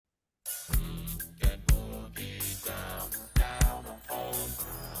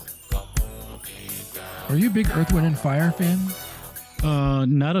Are you a big Earth, Wind, and Fire fan?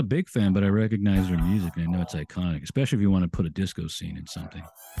 Not a big fan, but I recognize their music and I know it's iconic, especially if you want to put a disco scene in something.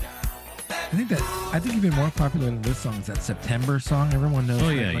 I think even more popular than this song is that September song. Everyone knows. Oh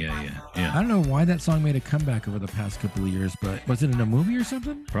that, yeah, like, yeah. I don't know why that song made a comeback over the past couple of years, but was it in a movie or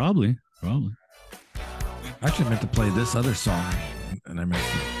something? Probably. I actually meant to play this other song, and I missed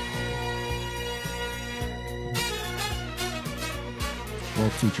it.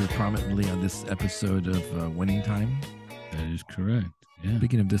 Both featured prominently on this episode of Winning Time. That is correct. Yeah.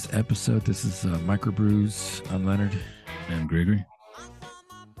 Speaking of this episode, this is Micro Brews. I'm Leonard. I'm Gregory.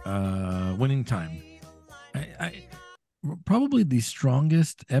 Winning Time. I probably the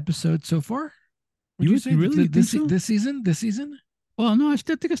strongest episode so far. Would you say really this think so? this season? This season? Well, no,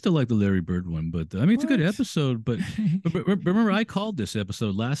 think I still like the Larry Bird one, but I mean it's a good episode. But remember, I called this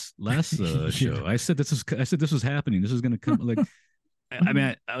episode last show. I said this was happening. This was going to come. Like, I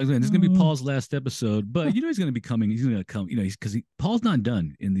was going. This is going to be Paul's last episode, but he's going to be coming. He's going to come. Because Paul's not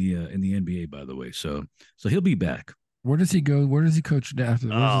done in the NBA, by the way. So he'll be back. Where does he go? Where does he coach after?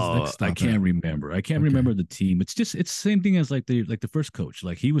 I can't remember. I can't remember the team. It's the same thing as like the first coach.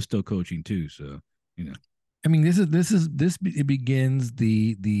 Like he was still coaching too. So I mean, it begins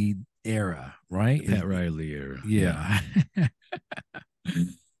the era, right? Pat Riley era. Yeah.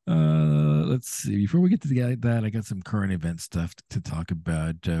 Let's see. Before we get to that, I got some current event stuff to talk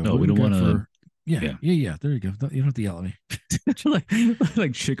about. No, we don't want to. Yeah. There you go. You don't have to yell at me.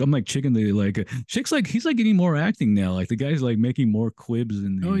 like Chick. I'm like Chicken. Chick's like he's like getting more acting now. Like the guy's like making more quibs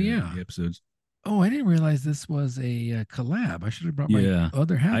in the episodes. Oh, I didn't realize this was a collab. I should have brought my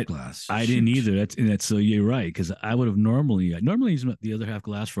other half glass. I didn't either. That's so you're right because I would have normally use the other half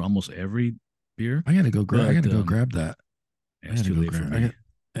glass for almost every beer. I gotta go grab that. It's too late for me.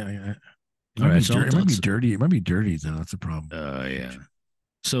 All right, it might be dirty. It might be dirty though. That's a problem. Yeah.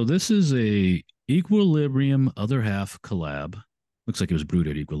 So this is a Equilibrium other half collab. Looks like it was brewed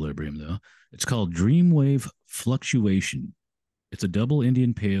at Equilibrium though. It's called Dreamwave Fluctuation. It's a double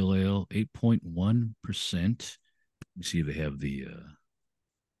Indian Pale Ale, 8.1%. Let me see if they have the.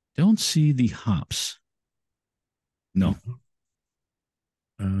 Don't see the hops. No.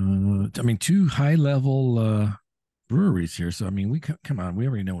 I mean, two high level breweries here. So I mean, come on. We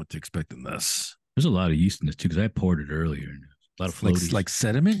already know what to expect in this. There's a lot of yeast in this too because I poured it earlier. A lot of floaties. Like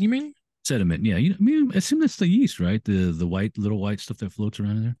sediment, you mean? Sediment, yeah. I mean, I assume that's the yeast, right? The little white stuff that floats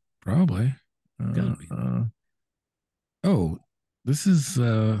around in there. Probably. Gotta be. This is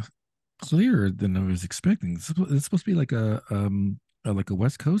clearer than I was expecting. It's supposed to be like a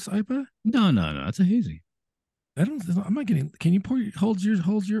West Coast IPA. No. It's a hazy. I'm not getting. Can you hold yours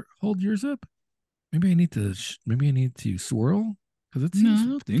up? Maybe I need to swirl because it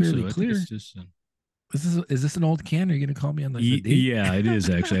seems fairly clear. It's just. Is this an old can? Are you going to call me on the date? Yeah, it is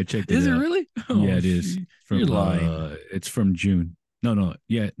actually. I checked it. Is it really? Oh, yeah, it is. You're lying. It's from June. No.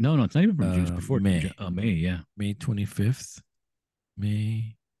 Yeah, no. It's not even from June. It's before May. May. Yeah, May 25th.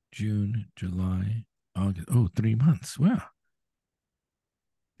 May, June, July, August. Oh, 3 months. Wow.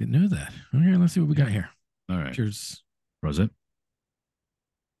 Didn't know that. Okay, let's see what we got here. All right. Cheers. Rosette.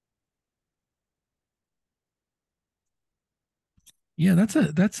 Yeah, it's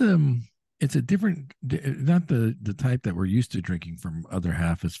a different, not the type that we're used to drinking from other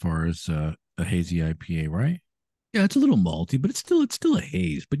half as far as a hazy IPA, right? Yeah, it's a little malty, but it's still a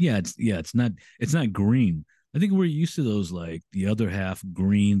haze. But it's not green. I think we're used to those like the other half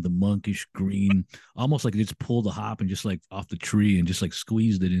green, the monkish green, almost like they just pulled the hop and just like off the tree and just like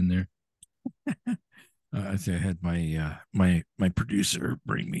squeezed it in there. I say I had my producer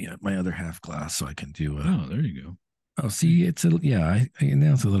bring me my other half glass so I can do. Oh, there you go. Oh, see, I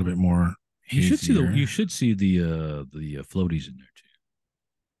now it's a little bit more. You should see the floaties in there too.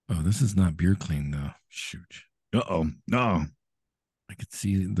 Oh, this is not beer clean though. Shoot. No. I could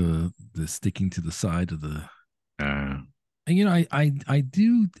see the sticking to the side of the. And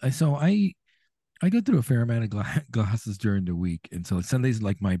I go through a fair amount of glasses during the week, and so Sunday's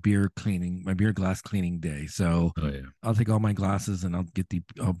like my beer glass cleaning day. So I'll take all my glasses and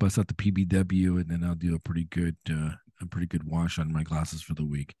I'll bust out the PBW, and then I'll do a pretty good wash on my glasses for the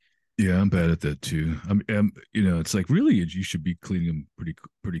week. Yeah, I'm bad at that too. It's like really you should be cleaning them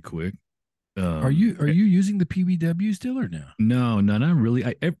pretty quick. Are you using the PBW still or no? No, not really.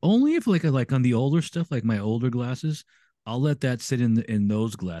 I only if like on the older stuff, like my older glasses, I'll let that sit in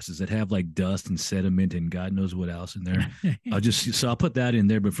those glasses that have like dust and sediment and God knows what else in there. I'll put that in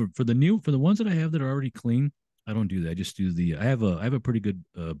there. But for the ones that I have that are already clean, I don't do that. I just do I have a pretty good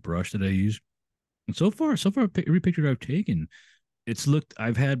brush that I use. And so far every picture I've taken,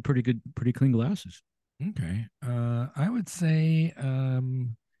 I've had pretty clean glasses. Okay. I would say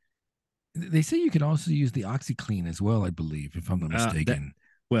They say you can also use the OxyClean as well, I believe, if I'm not That mistaken.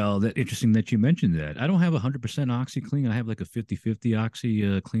 well, that interesting that you mentioned that. I don't have 100% OxyClean. I have like a 50-50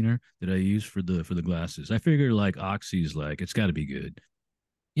 Oxy cleaner that I use for the glasses. I figure like Oxy's like it's got to be good.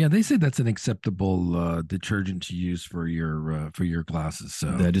 Yeah, they say that's an acceptable detergent to use for your glasses.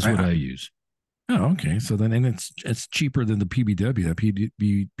 So That is what I I use. oh okay. So then and it's cheaper than the PBW. That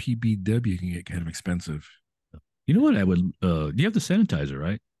PBW can get kind of expensive. You know what I would you have the sanitizer,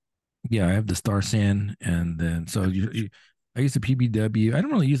 right? Yeah, I have the Star San, and then so I use the PBW. I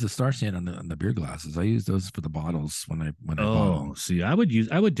don't really use the Star San on the beer glasses. I use those for the bottles when I bought Oh, them. see, I would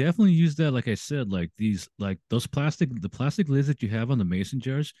definitely use that. Like I said, like these, like those the plastic lids that you have on the mason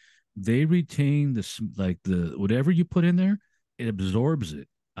jars, they retain like the whatever you put in there, it absorbs it.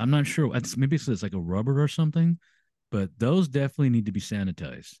 I'm not sure. Maybe it's like a rubber or something, but those definitely need to be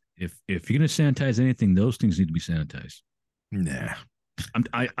sanitized. If you're gonna sanitize anything, those things need to be sanitized. Nah.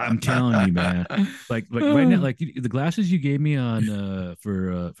 I'm telling you, man. Like right now, like the glasses you gave me on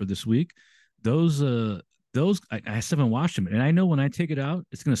for this week, those I still haven't washed them, and I know when I take it out,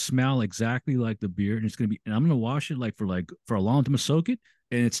 it's gonna smell exactly like the beer, and it's gonna be, and I'm gonna wash it like for a long time, to soak it,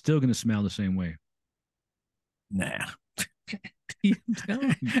 and it's still gonna smell the same way. Nah. I'm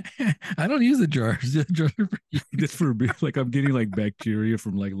telling you, I don't use the jars. The jars are for you. this for beer. Like I'm getting like bacteria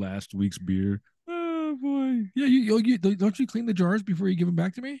from like last week's beer. Oh boy. Yeah, don't you clean the jars before you give them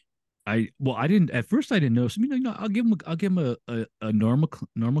back to me? I didn't at first. I didn't know. So I'll give him a normal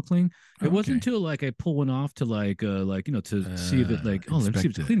clean. It Oh, wasn't okay. until like I pull one off to like to see if it like, oh, let me see if Inspect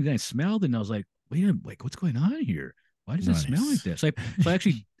it's it. clean. And I smelled it and I was like, wait a minute, like what's going on here? Why does it smell like Nice. this? So I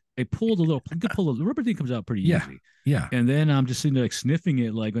actually I pulled a little. You could pull the rubber thing comes out pretty Yeah. easy. Yeah. And then I'm just sitting there like sniffing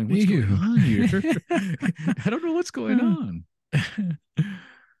it, like going, what's going Ew. on here? I don't know what's going on.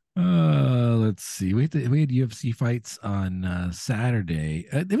 Let's see. We had UFC fights on Saturday.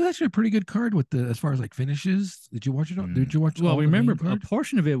 It was actually a pretty good card with the as far as like finishes. Did you watch it? Did you watch Well, all the remember main a card?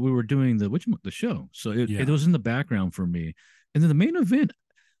 portion of it we were doing the show, so it Yeah. was in the background for me. And then the main event,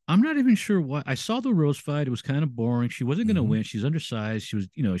 I'm not even sure why. I saw the Rose fight. It was kind of boring. She wasn't going to Hmm. win. She's undersized. She was,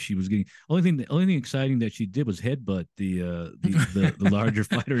 she was getting the only thing exciting that she did was headbutt the larger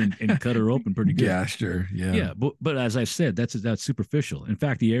fighter and cut her open pretty good. Yeah, sure. Yeah. Yeah, but as I said, that's superficial. In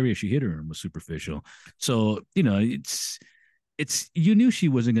fact, the area she hit her in was superficial. So it's you knew she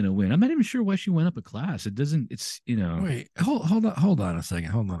wasn't going to win. I'm not even sure why she went up a class. It doesn't. Wait, hold on a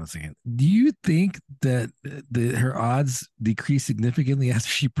second. Hold on a second. Do you think that her odds decreased significantly after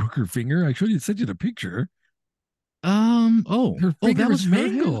she broke her finger? I showed you sent you the picture. Her Oh, finger that was was her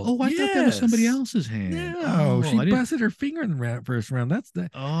hand. mangled. Oh, I thought that was somebody Yes. else's hand. No, Oh, she I didn't. busted her finger in the first round. That's the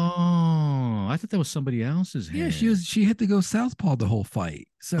Oh, I thought that was somebody else's yeah. hand. She had to go southpaw the whole fight.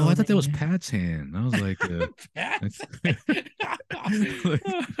 Oh, So I I thought that was mean, Pat's hand. I was like, Pat.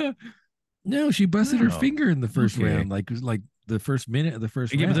 like, No, she busted her oh, finger in the first okay. round. Like the first minute of the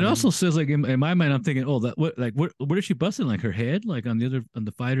first Yeah, but it round, also and says like in my mind, I'm thinking, oh, that what like where did she bust it? Like her head, like on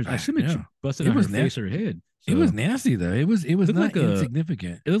the fighters. I assume she yeah, busted it on her was face or head. it was So nasty though. It it was looked not like a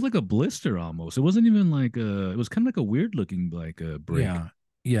insignificant. it looked like a blister almost. It wasn't even like it was kind of like a weird looking like a break. Yeah.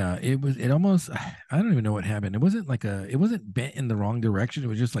 Yeah, it almost I don't even know what happened. It wasn't bent in the wrong direction. It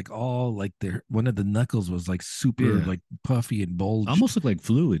was just like all like one of the knuckles was like super Yeah, like puffy and bulged. almost looked like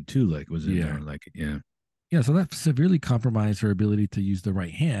fluid too. Like was in Yeah. there. Like yeah, Yeah, so that severely compromised her ability to use the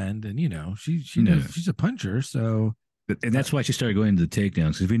right hand and she yeah. does she's a puncher, so And uh, that's why she started going to the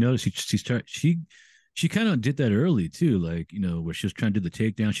takedowns. Because if we noticed, she kind of did that early too. Like where she was trying to do the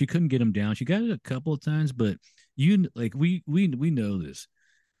takedown, she couldn't get him down. She got it a couple of times, but like we know this.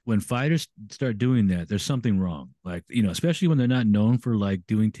 When fighters start doing that, there's something wrong. Like especially when they're not known for like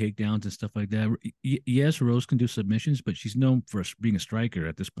doing takedowns and stuff like that. Yes, Rose can do submissions, but she's known for being a striker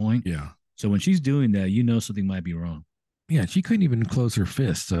at this point. yeah. So when she's doing that, something might be wrong. Yeah, she couldn't even close her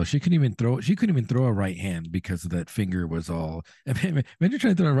fist, so she couldn't even throw a right hand because that finger was all. When you're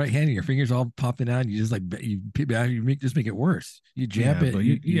trying to throw a right hand and your fingers all popping out, you just like just make it worse. You jab Yeah,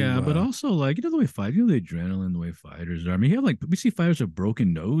 it, but but also like the way the adrenaline, the way fighters are. I mean, you have like we see fighters with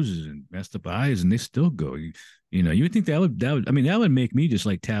broken noses and messed up eyes, and they still go. You would think that would. I mean, that would make me just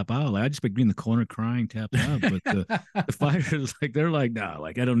like tap out. Like I just like be in the corner crying, tapped out. But the fighters like they're like, nah,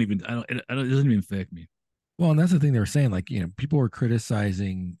 like I don't even. I don't. It doesn't even affect me. Well, and that's the thing they were saying. Like, people were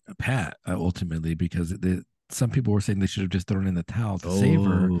criticizing Pat ultimately because some people were saying they should have just thrown in the towel to save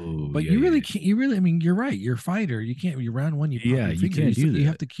her. Oh But yeah, you yeah, really yeah. can't. You really, I mean, you're right. You're a fighter. You can't. You round one, you pop Yeah, your you finger. can't do You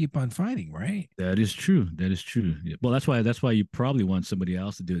have that. to keep on fighting, right? That is true. That is true. Yeah. Well, that's why you probably want somebody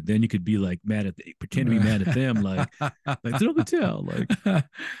else to do it. Then you could be like pretend to be mad at them, like throw the towel, like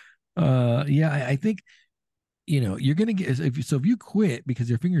Yeah, I think you're gonna get if you quit because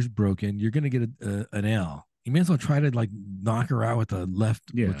your finger's broken, you're gonna get an L. You may as well try to like knock her out with the left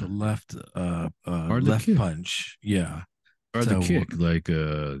Yeah, or the left kick, punch. Yeah. or the So kick. Like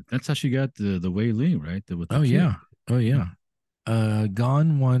that's how she got the Wei Ling, right? With the oh kick. yeah, oh Yeah. yeah.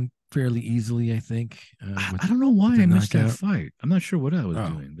 Gone won fairly easily, I think, I don't know why the I missed that knockout. fight. I'm not sure what I was Oh,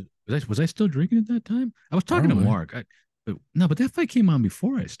 doing, but was I still drinking at that time? I was talking to probably. Mark. But no, but that fight came on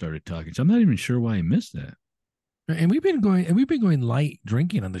before I started talking, so I'm not even sure why I missed that. And we've been going light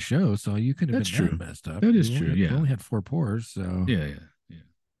drinking on the show, so you couldn't have That's been that true. messed up. That is We only true. had we Yeah. only had 4 pours, so Yeah. Yeah.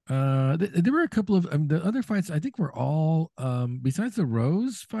 Yeah. there were a couple of the other fights. I think were all besides the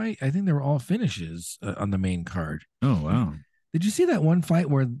Rose fight. I think they were all finishes on the main card. Oh wow. Did you see that one fight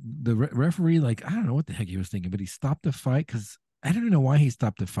where the referee, like, I don't know what the heck he was thinking, but he stopped the fight because I don't know why he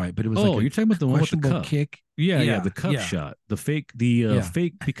stopped the fight, but it was like Oh, a you're talking about the one with the questionable cup. kick. Yeah, yeah, Yeah, the cup yeah, shot, the yeah,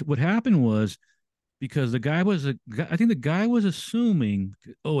 fake. Because what happened was because I think the guy was assuming,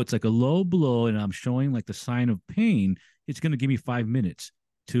 oh, it's like a low blow, and I'm showing like the sign of pain. It's gonna give me 5 minutes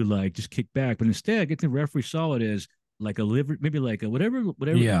to like just kick back, but instead, I get the referee saw it as like a liver, maybe like a whatever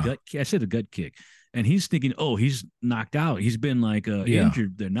a yeah, gut. I said a gut kick, and he's thinking, oh, he's knocked out. He's been like yeah.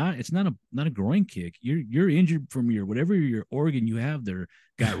 injured. They're not. It's not a groin kick. You're injured from your whatever your organ you have there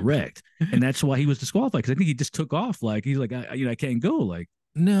got wrecked, and that's why he was disqualified. Because I think he just took off. Like he's like, I can't go. Like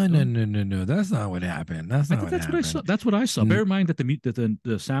No, no, so no, no, no. That's not what happened. That's I not think what that's what I saw. happened. That's what I saw. N- Bear in mind that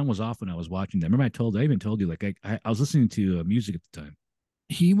the sound was off when I was watching that. Remember, I even told you like I was listening to music at the time.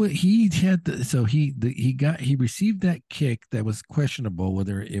 he had he received that kick that was questionable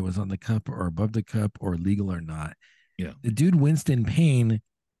whether it was on the cup or above the cup or legal or not. Yeah, The dude winced in pain.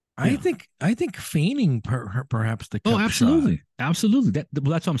 yeah. I think feigning perhaps the Oh, cup shot. absolutely, absolutely.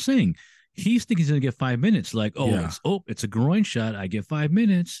 That's what I'm saying. He's thinking he's gonna get 5 minutes. Like, Yeah. it's a groin shot. I get 5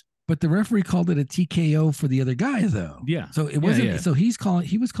 minutes. But the referee called it a TKO for the other guy though. Yeah, So it yeah, wasn't yeah, so he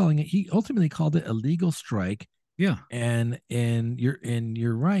was calling it he ultimately called it a legal strike. yeah. And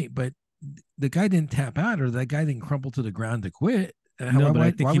you're right, but the guy didn't tap out or that guy didn't crumple to the ground to quit. No, but I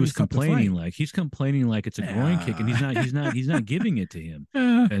think Why he would he was stop the complaining. fight? Like he's complaining like it's a groin kick, and Yeah. he's not giving it to him.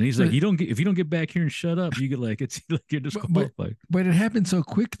 Uh, And he's like, but, if you don't get back here and shut up, you get like it's like you're but but disqualified. but it happened so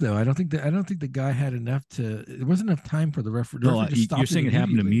quick though. I don't think the guy had enough to. There wasn't enough time for the referee. The No, referee just you're stopped it saying it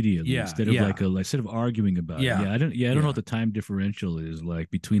happened immediately. immediately Yeah, instead of yeah, instead of arguing about it. yeah, I don't know yeah. what the time differential is like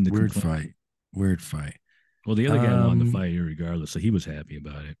between the Weird complaint. fight. Weird fight. Well, the other guy won the Um, fight regardless, so he was happy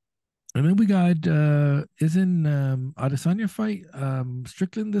about it. and then we got isn't Adesanya fight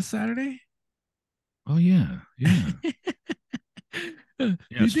Strickland this Saturday? Oh yeah, yeah, Do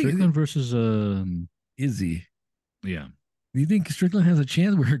yeah. you think Strickland versus Izzy? yeah, Do you think Strickland has a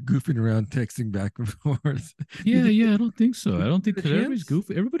chance? We're goofing around, texting back and forth. Do you yeah, think yeah. I don't think so. I don't think the because chance?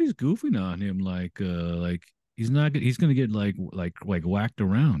 everybody's goofing on him like he's gonna get like whacked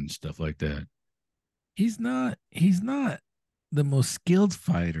around and stuff like that. He's not the most skilled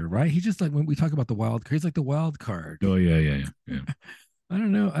fighter, right? He's just like when we talk about the wild card, he's like the wild card. Oh yeah, yeah, yeah, yeah. I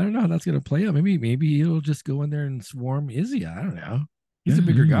don't know. I don't know how that's gonna play out. Maybe he'll just go in there and swarm Izzy. I don't know. He's Yeah, a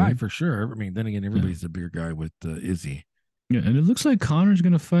bigger yeah, guy for sure. I mean, then again, yeah. everybody's a bigger guy with Izzy. Yeah, and it looks like Connor's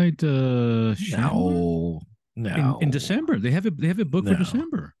gonna fight Chandler No, in no, December. They have it booked for no.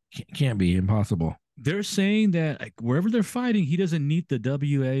 December. Can't be impossible. They're saying that like, wherever they're fighting, he doesn't need the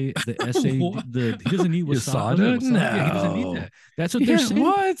WA, the SA, What? he doesn't need Yasada? Yeah, he doesn't need No. that. That's what they're Yeah, saying.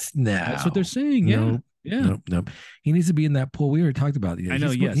 what? That's what they're No. saying. Yeah, Nope. yeah. Nope. Nope. He needs to be in that pool. We already talked about it. I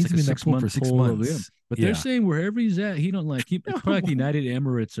know. He Yeah, it's needs like to a be in that pool for 6 month six poll of him. months. But they're Yeah. saying wherever he's at, he don't like. It's probably like United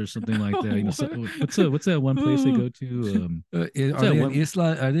Emirates or something like that. You know, so, what's that one place they go to? Are What's they that in one?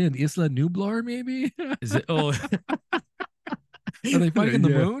 Isla? Are they in Isla Nublar? Maybe Is it? Oh, are they fighting in the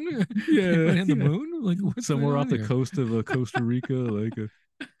yeah, moon? Are they yeah, fighting in the yeah. moon? Like what's going Somewhere off on the here? coast of Costa Rica, like.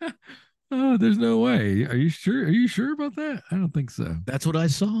 Oh, there's no way. Are you sure? Are you sure about that? I don't think so. That's what I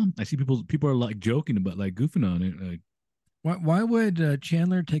saw. I see people are like joking about like goofing on it. Like Why would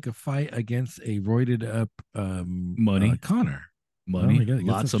Chandler take a fight against a roided up money, Connor? Well, money, I guess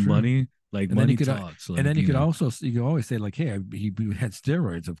lots that's of true. money, like And then money talks. and Like then you could always say like, hey, he had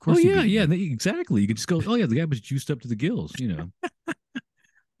steroids. Of oh course he yeah, beat yeah, me. exactly. You could just go, oh yeah, the guy was juiced up to the gills.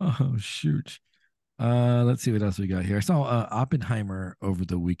 Oh shoot. Let's see what else we got here. I saw Oppenheimer over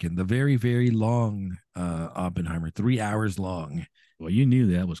the weekend. The very very long Oppenheimer, 3 hours long. Well, you knew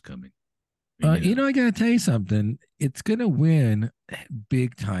that was coming. I mean, I gotta tell you something. It's gonna win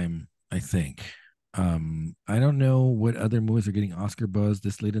big time. I think. I don't know what other movies are getting Oscar buzz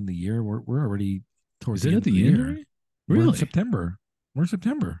this late in the year. We're already towards is it the at end of the the end year. already? We're in Really? September. We're in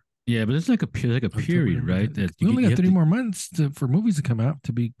September. Yeah, but it's like a October, period, November, right? That we only you got have three to. more months for movies to come out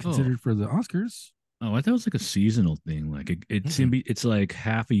to be Oh, considered for the Oscars. Oh, I thought it was like a seasonal thing. Like it seemed Mm-mm. it's like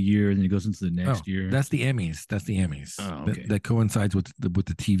half a year and then it goes into the Oh, next year. that's the Emmys. That's the Emmys Oh, that okay. that coincides with the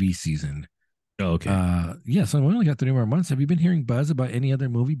TV season. Oh, okay. Yeah. So we only got 3 more months. Have you been hearing buzz about any other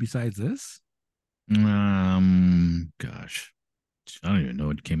movie besides this? Gosh, I don't even know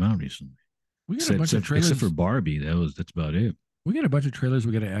what came out recently. We got a Except bunch of except except for trailers. Barbie, that's about it. We got a bunch of trailers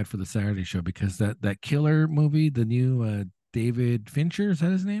we got to add for the Saturday show because that killer movie, the new David Fincher, is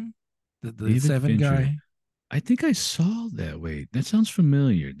that his name? The David Seven Fincher. guy. I think I saw that. Wait, that sounds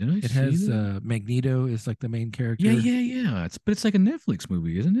familiar. Did I It see has that? Magneto is like the main Yeah, character. yeah, yeah. It's like a Netflix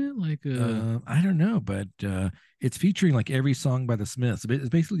movie, isn't it? Like I don't know, but it's featuring like every song by the Smiths. It's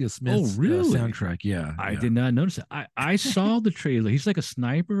basically a oh, Smiths really? soundtrack. Yeah, I yeah, did not notice it. I saw the trailer. He's like a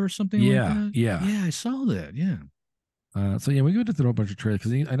sniper or something like yeah, that. yeah. Yeah, I saw that. Yeah. So yeah, we got to throw a bunch of trailers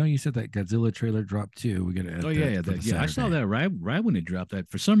because I know you said that Godzilla trailer dropped too. We got to Oh add yeah, that yeah, for the that yeah. I saw Saturday. that right when it dropped. That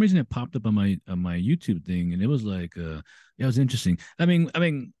for some reason it popped up on my YouTube thing, and it was like yeah, it was interesting. I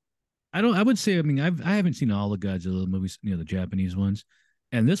would say I haven't seen all the Godzilla movies, the Japanese ones,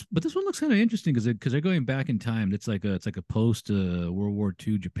 and this one looks kind of interesting because they're going back in time. It's like a post World War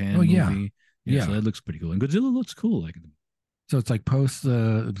II Oh Japan yeah, movie. Yeah, so yeah. that looks pretty cool, and Godzilla looks cool. Like So it's like post.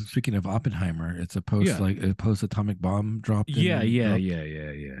 Speaking of Oppenheimer, it's a post yeah, like a post atomic bomb dropped yeah, and yeah, dropped. yeah,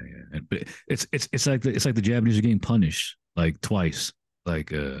 yeah, yeah, yeah. But it's like the Japanese are getting punished like twice,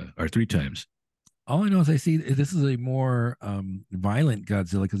 like or three times. All I know is I see this is a more violent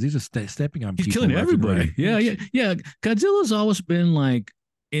Godzilla because these are stepping on He's killing people left and right. everybody. Yeah, yeah, yeah. Godzilla's always been like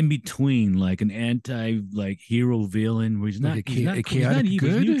in between, like an anti like hero villain where he's Like not he's a not he's not chaotic evil,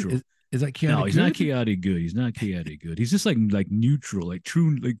 he's good. neutral. Is that No, chaotic he's not good? chaotic good. He's not chaotic good. He's just like neutral, like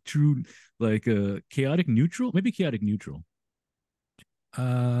true like chaotic neutral, maybe chaotic neutral.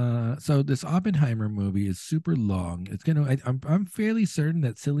 So this Oppenheimer movie is super long. It's gonna. I'm fairly certain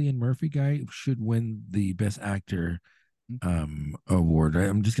that Cillian Murphy guy should win the Best Actor Okay. award.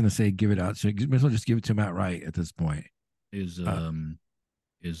 I'm just gonna say give it out. So you might as well just give it to him outright at this point. Is Uh,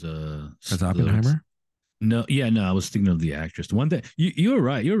 is as the Oppenheimer. no, yeah, no, I was thinking of the actress. The one that you were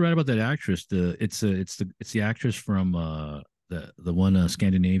right. You were right about that actress. It's the actress from the one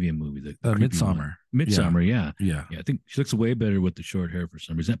Scandinavian movie, the creepy one. Midsummer. Yeah, Midsummer, yeah. yeah. Yeah, I think she looks way better with the short hair for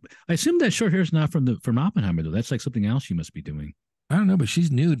some reason. I assume that short hair is not from Oppenheimer though. That's like something else she must be doing. I don't know, but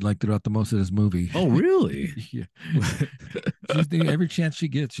she's nude like throughout the most of this movie. Oh, really? Yeah, she's nude every chance she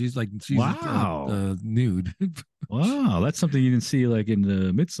gets. She's Wow. nude. Wow, that's something you didn't see like in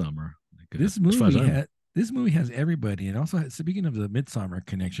the Midsummer. Like this as far as movie I remember. had this movie has everybody, and also speaking of the Midsummer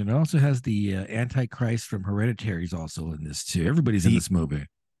connection, it also has the Antichrist from Hereditary is also in this too. Everybody's in The this movie.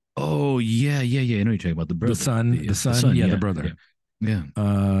 oh yeah, yeah, yeah. I know you're talking about the The brother. son, The the the son, son, yeah, the yeah, yeah. brother. Yeah.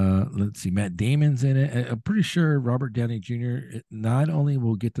 Let's see, Matt Damon's in it. I'm pretty sure Robert Downey Jr. not only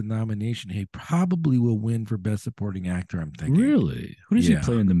will get the nomination, he probably will win for Best Supporting Actor. I'm thinking, Really? Who does he yeah,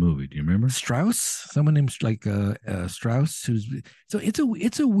 play in the movie? Do you remember? Strauss, someone named like Strauss, who's so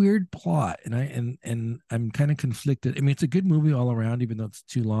it's a weird plot, and I'm kind of conflicted. I mean, it's a good movie all around, even though it's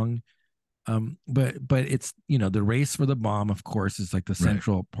too long. But it's the race for the bomb, of course, is like the Right.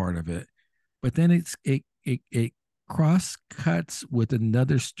 central part of it. But then it cross cuts with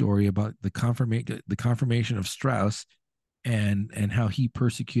another story about the confirmation of Strauss and how he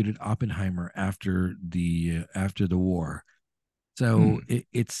persecuted Oppenheimer after the war. So Hmm.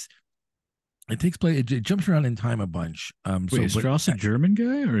 it takes place. It jumps around in time a bunch. Wait, So, is but Strauss a German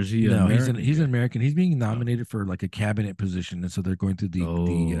guy or is he an no, American he's an guy? American. He's being Oh. nominated for like a cabinet position, and so they're going through the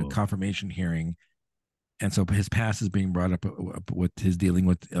Oh. confirmation hearing, and so his past is being brought up with his dealing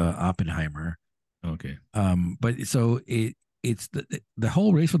with Oppenheimer. Okay. But so it's the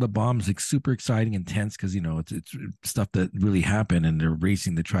whole race for the bomb is like super exciting, intense because it's stuff that really happened, and they're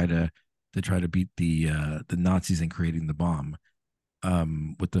racing to try to beat the Nazis in creating the bomb.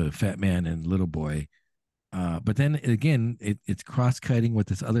 With the fat man and little boy. But then again, it's cross cutting with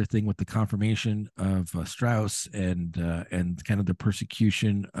this other thing with the confirmation of Strauss and kind of the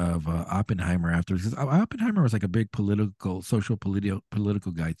persecution of Oppenheimer afterwards. 'Cause Oppenheimer was like a big political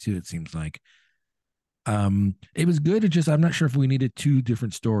guy too. It seems like it was good. It just I'm not sure if we needed two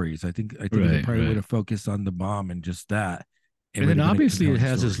different stories. I think if they Right, probably would right. have focused on the bomb and just that, it And would then have been a obviously it compelling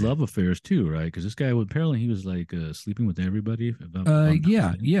has his story. love affairs too, right? Because this guy apparently he was like sleeping with everybody, if I'm not Yeah,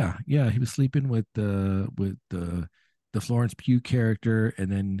 mistaken. yeah, yeah. He was sleeping with the Florence Pugh character,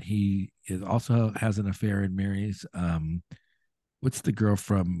 and then he also has an affair and marries what's the girl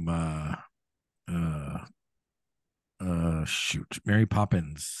from uh shoot, Mary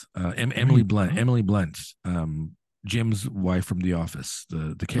Poppins, Mary Emily Blunt, Pop. Emily Blunt, Jim's wife from The Office.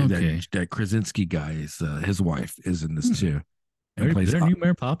 The that Okay. that Krasinski guy is his wife is in this Hmm. too. and Is plays. there a new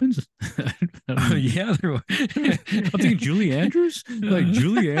Mary Poppins? I don't Oh even. yeah, there was. I'm thinking Julie Andrews. Like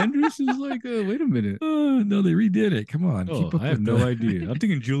Julie Andrews is like, wait a minute. No, they redid it. Come on, Oh, keep up I have with no the idea. I'm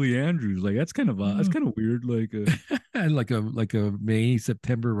thinking Julie Andrews. Like that's kind of weird. Like, like a May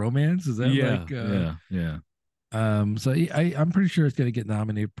September romance. Is that yeah, like yeah, yeah. so I'm pretty sure it's going to get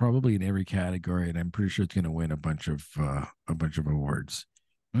nominated probably in every category, and I'm pretty sure it's going to win a bunch of awards.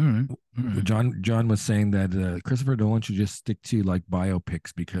 All right, all right. John was saying that Christopher Nolan should just stick to like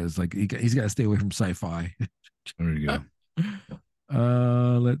biopics because like he's got to stay away from sci-fi. There you go.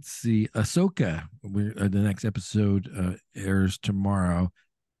 Let's see. Ahsoka. The next episode airs tomorrow,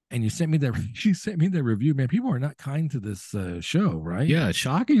 and you sent me that. You sent me the review, man. People are not kind to this show, right? Yeah,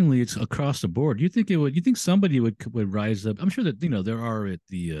 shockingly, it's across the board. You think it would? You think somebody would rise up? I'm sure that there are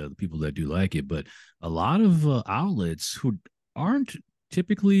the people that do like it, but a lot of outlets who aren't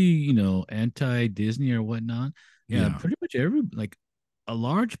typically anti Disney or whatnot. Yeah, Yeah, pretty much like a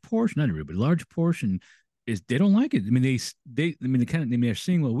large portion, not everybody, a large portion is they don't like it. I mean, they kind of they're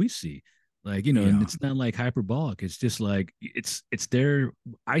seeing what we see, like and yeah. it's not like hyperbolic. It's just like it's there.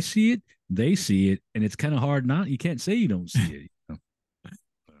 I see it, they see it, and it's kind of hard not. You can't say you don't see it.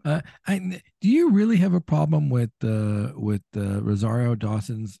 Do you really have a problem with Rosario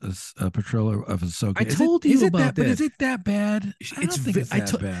Dawson's portrayal of Ahsoka? I told you about But that. is it that bad? I It's don't think it's I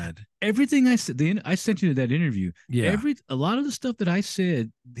that bad. everything I said. I sent you that interview. Yeah, A lot of the stuff that I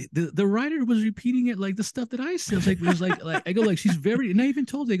said, the writer was repeating it like the stuff that I said. It was like I go like she's very, and I even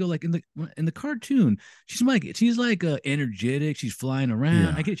told they go like in the cartoon, she's like energetic. She's flying around.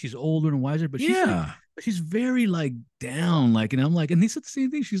 I yeah, get she's older and wiser, but yeah, she's very like down. Like, and I'm like, and they said the same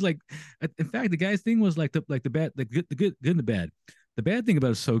thing. She's like, in fact, the guy's thing was like the bad, the good and the bad. The bad thing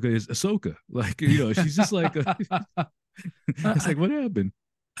about Ahsoka is Ahsoka. Like, she's just like, it's like, what happened?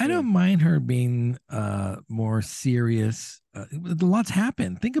 I Yeah. don't mind her being more serious. A lot's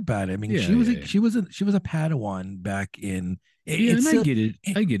happened. Think about it. I mean, Yeah, yeah, yeah. she was a Padawan back in. Yeah, It's and I still get it.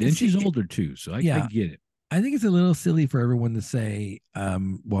 I get it. And it's she's older too, so I yeah. get it. I think it's a little silly for everyone to say,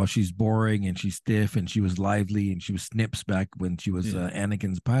 well, she's boring and she's stiff and she was lively and she was Snips back when she was Yeah.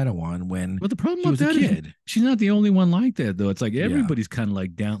 Anakin's Padawan when But the problem she with was a that is kid. she's not the only one like that, though. It's like Yeah, everybody's kind of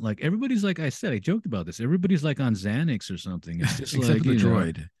like down. Like everybody's like I said, I joked about this. Everybody's like on Xanax or something. It's just except like for the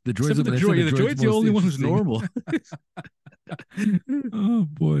droid. The except droid's for the they said droid. Yeah, the droid's droid's the most only one who's interesting. normal. Oh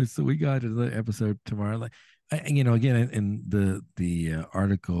boy! So we got another episode tomorrow. Like, again, in the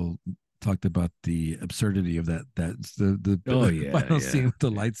article talked about the absurdity of that's Oh the yeah, final scene yeah. with the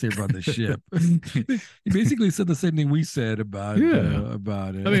lightsaber on the ship. He basically said the same thing we said Yeah.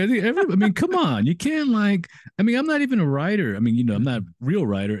 about I it. mean, I mean, come on, you can't like. I mean, I'm not even a writer. I mean, I'm not a real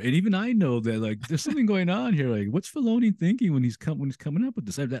writer, and even I know that like there's something going on here. Like, what's Filoni thinking when he's coming up with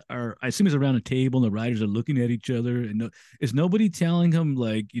this? I assume he's around a table and the writers are looking at each other, and is nobody telling him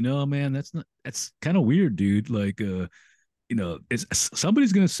like, man, that's kind of weird, dude. Like, it's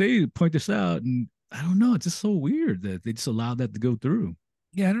somebody's gonna point this out, and I don't know. It's just so weird that they just allowed that to go through.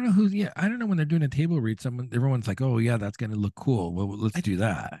 Yeah, I don't know who's. Yeah, I don't know when they're doing a table read. Everyone's like, "Oh yeah, that's gonna look cool. Well, let's do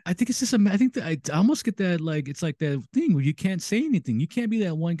that." I think it's just I think that I almost get that like it's like that thing where you can't say anything. You can't be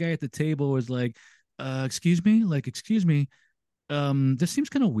that one guy at the table who's like, excuse me, like excuse me, this seems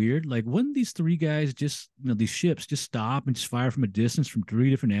kind of weird. Like, wouldn't these three guys just, these ships just stop and just fire from a distance from three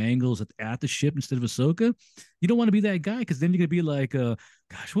different angles at the ship instead of Ahsoka? You don't want to be that guy because then you're gonna be like,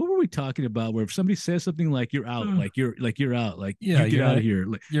 gosh, what were we talking about? Where if somebody says something like you're out, like you're out, like Yeah, you get out of here,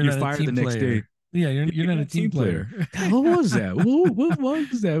 like you're not a fired the team next player. day. Yeah, you're not a team player. God, what was that? What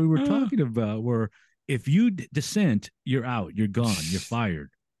was that we were talking about? Where if you dissent, you're out, you're gone, you're fired.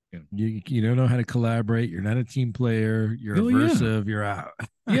 Yeah. You don't know how to collaborate. You're not a team player. You're Oh yeah, aversive. You're out.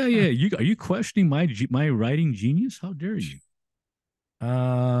 yeah, yeah. Are you questioning my writing genius? How dare you?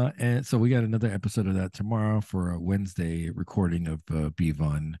 And so we got another episode of that tomorrow for a Wednesday recording of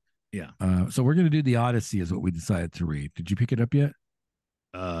Bevon. Yeah. So we're gonna do the Odyssey is what we decided to read. Did you pick it up yet?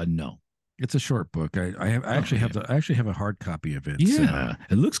 No. It's a short book. I actually have a hard copy of it. Yeah,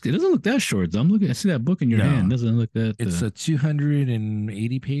 it doesn't look that short. I'm looking. I see that book in your hand. It doesn't look that. It's a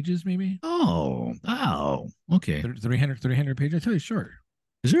 280 pages, maybe. Oh, okay. 300 pages. I tell you, short.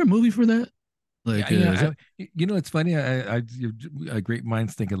 Is there a movie for that? Like, it's funny. Great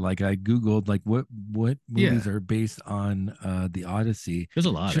minds thinking. Like, I googled like what movies are based on the Odyssey. There's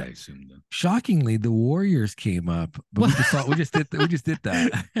a lot, I assume. Though. Shockingly, the Warriors came up, but we just did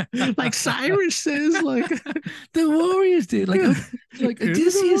that. Like Cyrus says, like the Warriors did. Like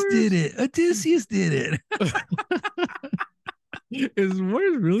Odysseus did it. Odysseus did it. Is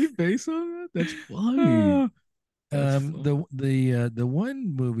Warriors really based on that? That's funny. The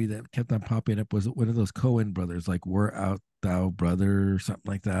one movie that kept on popping up was one of those Coen brothers, like We're Out Thou Brother or something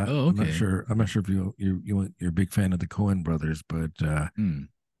like that. Oh, I'm not okay. sure. I'm not sure if you're a big fan of the Coen brothers, but Hmm.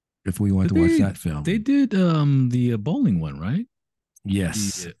 if we want But to watch they that they film, did the bowling one, right? The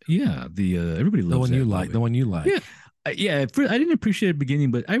yes, yeah, the everybody the loves one you that like, movie. the one you Yeah, like. I didn't appreciate it at the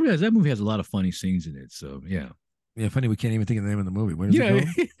beginning, but I realized that movie has a lot of funny scenes in it. So yeah, Yeah, funny. We can't even think of the name of the movie. What is it yeah,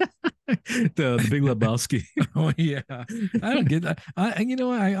 called? the Big Lebowski. Oh yeah, I don't get that. You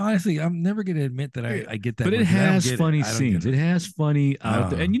know, I honestly, I'm never gonna admit that I get that But it movie because I don't has get it. funny I don't get scenes. it. It has funny out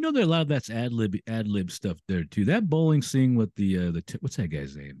there, Uh, and there a lot of that's ad lib stuff there too. That bowling scene with the what's that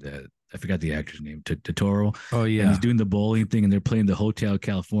guy's name? That I forgot the actor's name. Totoro, oh and he's yeah. doing the bowling thing, and they're playing the Hotel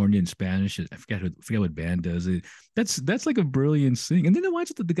California in Spanish. I forgot what band does it. That's like a brilliant scene. And then I watch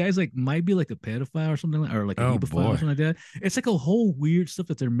the guy's like might be like a pedophile or something, or like a Oh hebephile or boy. something like that. It's like a whole weird stuff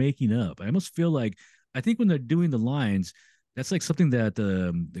that they're making up. I almost feel like I think when they're doing the lines, that's like something that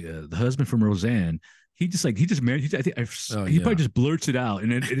the husband from Roseanne he just married. I think Oh he probably yeah. just blurts it out,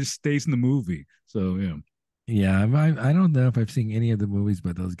 and it just stays in the movie. So yeah, Yeah, I don't know if I've seen any of the movies,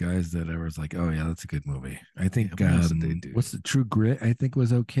 but those guys that I was like, oh yeah, that's a good movie. I yeah. think What else did they do? what's the True Grit? I think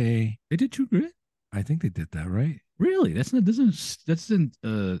was okay. They did True Grit. I think they did that right. Really? That doesn't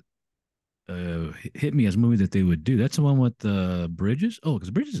hit me as a movie that they would do. That's the one with Bridges. Oh, because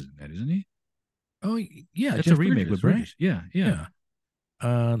Bridges is in that, isn't he? Oh yeah, That's a Jeff remake with Bridges, right? Bridges. Yeah, yeah.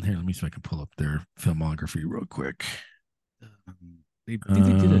 Yeah. Here, let me see if I can pull up their filmography real quick. They think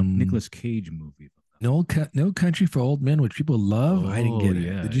they did a Um, Nicolas Cage movie. No Country for Old Men, which people love. I didn't Oh get it.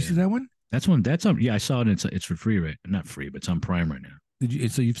 yeah, Did you see yeah. that one? That's one. That's on. Yeah, I saw it. It's for free, right? Not free, but it's on Prime right now. Did you?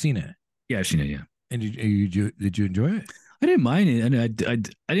 So you've seen it, Yeah, I've seen it. Yeah. and did you enjoy it? I didn't mind it. And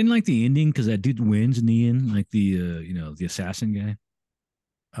I didn't like the ending because that dude wins in the end, like the assassin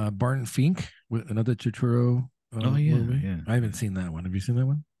guy. Barton Fink with another Totoro Oh yeah, movie. yeah, I haven't yeah. seen that one. Have you seen that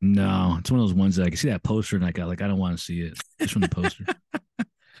one? No, it's one of those ones that I can see that poster and I don't want to see it just from the poster.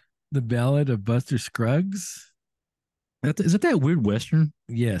 The Ballad of Buster Scruggs. Is that weird western?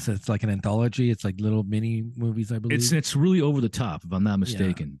 Yes, it's like an anthology. It's like little mini movies, I It's believe. it's really over the top, if I'm not Yeah,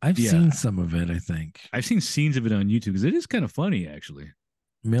 mistaken. I've Yeah, seen some of it. I think I've seen scenes of it on YouTube because it is kind of funny, actually.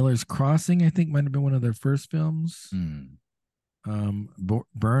 Miller's Crossing. I think might have been one of their first films. Hmm.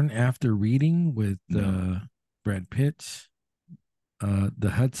 Burn After Reading with No. Brad Pitt. The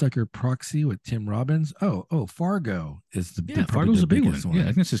Hudsucker Proxy with Tim Robbins. Fargo is Yeah, probably Fargo's the a big biggest one. Yeah, I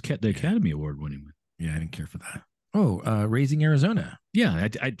one. think this is the Yeah, Academy Award winning one. yeah, I didn't care for that. Raising Arizona. Yeah,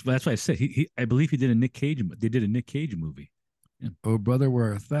 that's why I said I believe he did a Nick Cage. They did a Nick Cage movie. Yeah. Oh Brother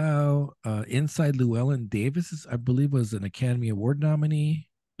Where Art Thou. Inside Llewellyn Davis, I believe, was an Academy Award nominee.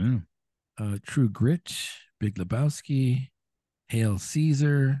 Yeah. True Grit, Big Lebowski, Hail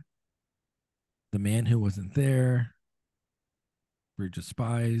Caesar, The Man Who Wasn't There, Bridge of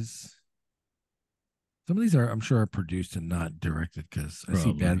Spies. Some of these I'm sure, are produced and not directed because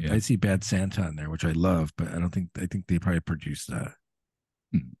Probably. I Yeah. see Bad Santa in there, which I love, but I think they probably produced that.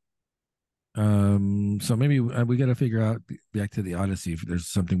 Hmm. So maybe we got to figure out back to the Odyssey if there's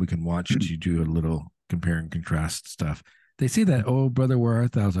something we can watch to do a little compare and contrast stuff. They say that Oh Brother Where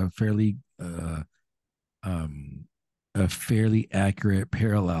Art Thou is um a fairly accurate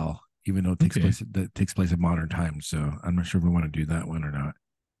parallel, even though Okay. that takes place in modern times. So I'm not sure if we want to do that one or not.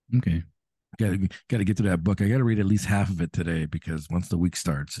 Okay. Got to get through that book. I got to read at least half of it today because once the week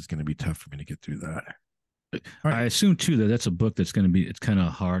starts, it's going to be tough for me to get through that. All right. I assume too that that's a book that's going to be it's kind of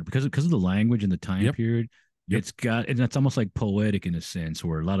hard because of the language and the time Yep. period. Yep. And that's almost like poetic in a sense,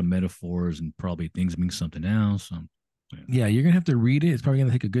 where a lot of metaphors and probably things mean something else. Yeah. Yeah, you're gonna have to read it. It's probably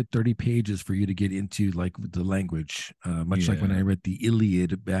gonna take a good 30 pages for you to get into like the language. Much like when Yeah. I read the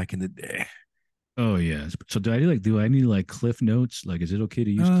Iliad back in the day. Oh yeah. So do I need like cliff notes? Like, is it okay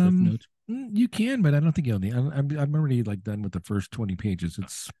to use cliff Um, notes? you can, but I don't think you'll need. I'm already like done with the first 20 pages.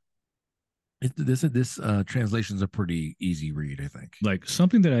 This translation's a pretty easy read, I think. Like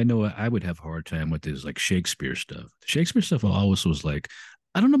something that I know I would have a hard time with is like Shakespeare stuff. Shakespeare stuff always was like,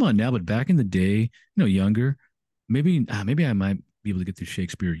 I don't know about now, but back in the day, younger, maybe I might be able to get through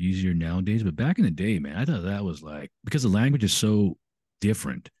Shakespeare easier nowadays. But back in the day, man, I thought that was like because the language is so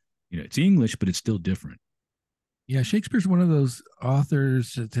different. It's English, but it's still different. Yeah, Shakespeare's one of those authors,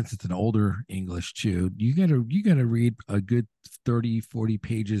 since it's an older English too. You gotta read a good 30, 40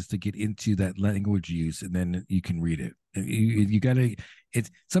 pages to get into that language use, and then you can read it. You gotta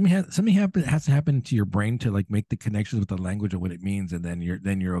it's has to happen to your brain to like make the connections with the language and what it means, and then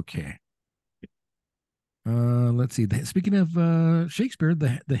you're okay. Let's see. Speaking of Shakespeare,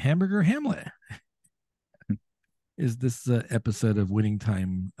 the hamburger Hamlet. is this episode of Winning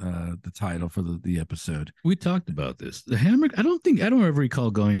Time the title for the episode? We talked about this. The hammer. I don't ever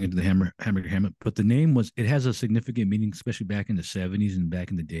recall going into the hamburger Hamlet, but the name was. It has a significant meaning, especially back in the '70s and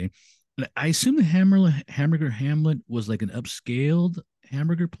back in the day. I assume the hamburger Hamlet was like an upscaled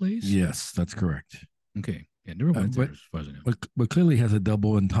hamburger place. Yes, that's correct. Okay, yeah, never went there but, as far as I know. But clearly has a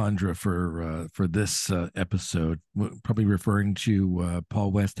double entendre for this episode, probably referring to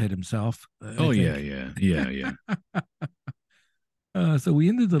Paul Westhead himself. Oh yeah. So we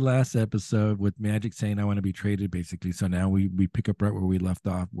ended the last episode with Magic saying, "I want to be traded," basically. So now we pick up right where we left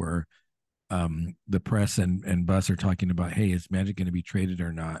off, where the press and Bus are talking about, "Hey, is Magic going to be traded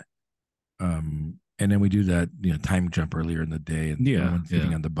or not?" And then we do that, time jump earlier in the day, and everyone's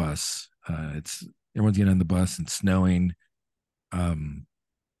getting on the bus. Everyone's getting on the bus and snowing.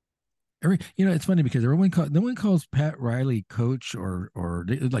 It's funny because no one calls Pat Riley Coach or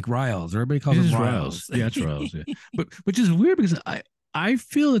like Riles. Everybody calls him Riles. Yeah, it's Riles. Yeah, but which is weird because I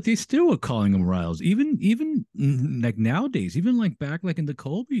feel that they still were calling him Riles, even like nowadays, even like back like in the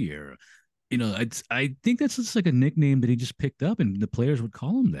Colby era. I think that's just like a nickname that he just picked up, and the players would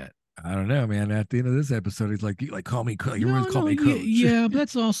call him that. I don't know, man. At the end of this episode, he's like, call me, everyone's call me Coach. Yeah, but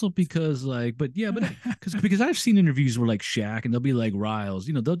that's also because because I've seen interviews where like Shaq and they'll be like Riles,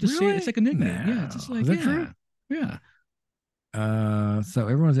 they'll just say it's like a nickname. No. Yeah, it's just like, is that true? Yeah. So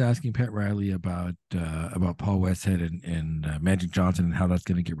everyone's asking Pat Riley about Paul Westhead and Magic Johnson and how that's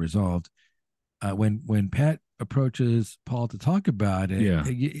going to get resolved. When Pat approaches Paul to talk about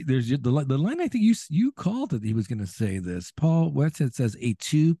it, there's the line I think you called it. He was going to say this. Paul Westhead says, "A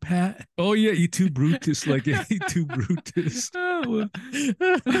two, Pat." Oh yeah, you two Brutus, like a two Brutus. Oh, well.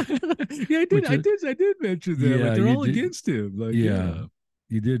 Yeah, I did mention that. Yeah, like they're all against him. Like, yeah.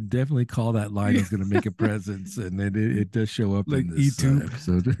 You did definitely call that line was going to make a presence, and it does show up like in this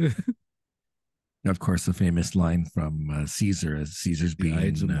episode. Of course, the famous line from Caesar, as Caesar's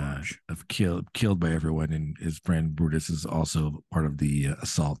being killed by everyone, and his friend Brutus is also part of the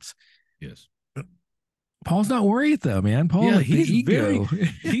assaults. Yes. Paul's not worried though, man. Paul, he's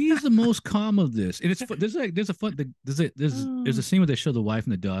he's the most calm of this, and it's there's a scene where they show the wife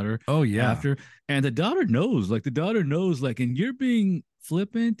and the daughter. Oh yeah, after, and the daughter knows, and you're being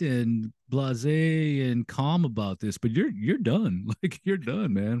flippant and blasé and calm about this, but you're done. Like you're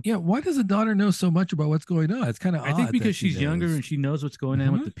done, man. Yeah. Why does the daughter know so much about what's going on? It's kind of I think because she's younger and she knows what's going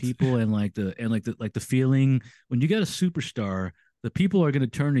on with the people and the feeling when you got a superstar. The people are going to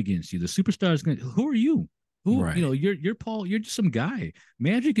turn against you. The superstar is going to, who are you? Right. You're Paul, you're just some guy.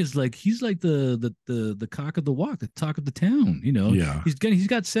 Magic is like, he's like the cock of the walk, the talk of the town, Yeah. He's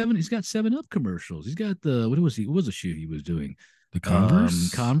got 7-Up commercials. He's got what was the shoe he was doing? The Converse?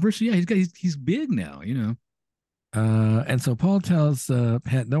 Converse. Yeah. He's big now, And so Paul tells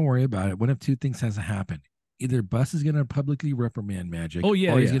Pat, don't worry about it. One of two things has to happen. Either Bus is going to publicly reprimand Magic, or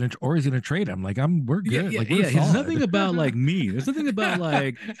he's going to trade him. Like we're good. There's nothing about like me. There's nothing about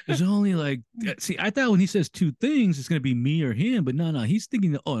like. There's only like. See, I thought when he says two things, it's going to be me or him, but no, he's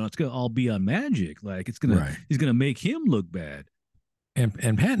thinking that it's going to all be on Magic. Like he's going to make him look bad.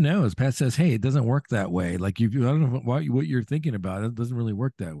 And Pat knows. Pat says, "Hey, it doesn't work that way. Like I don't know what you're thinking about. It doesn't really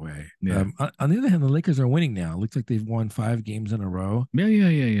work that way." Yeah. On the other hand, the Lakers are winning now. It looks like they've won 5 games in a row.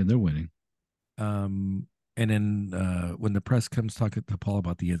 Yeah. They're winning. And then when the press comes talking to Paul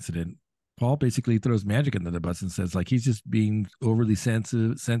about the incident, Paul basically throws Magic under the bus and says like he's just being overly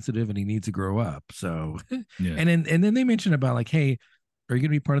sensitive and he needs to grow up. So, and then they mention about like, hey, are you going to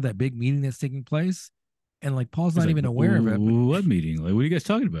be part of that big meeting that's taking place? And like Paul's not even aware of it. What meeting? Like, what are you guys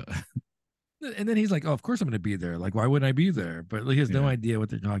talking about? And then he's like, oh, of course I'm going to be there. Like, why wouldn't I be there? But he has no idea what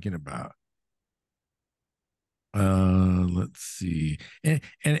they're talking about. Let's see. And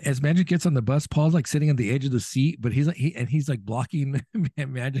as Magic gets on the bus, Paul's like sitting on the edge of the seat, but he's like blocking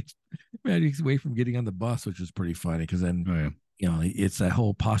Magic's way from getting on the bus, which is pretty funny because then it's that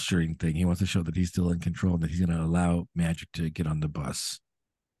whole posturing thing. He wants to show that he's still in control and that he's going to allow Magic to get on the bus.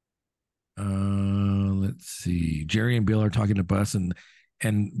 Let's see. Jerry and Bill are talking to Bus and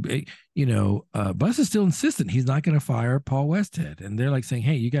Bus is still insistent he's not going to fire Paul Westhead, and they're like saying,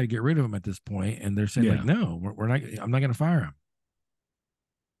 "Hey, you got to get rid of him at this point." And they're saying like, "No, we're not. I'm not going to fire him."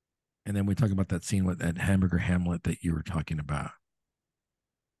 And then we talk about that scene with that hamburger Hamlet that you were talking about.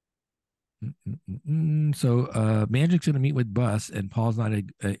 So Magic's going to meet with Bus, and Paul's not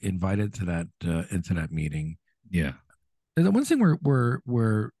invited to that into that meeting. Yeah, there's one thing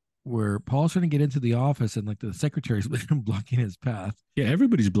where Paul's trying to get into the office and like the secretary's blocking his path. Yeah,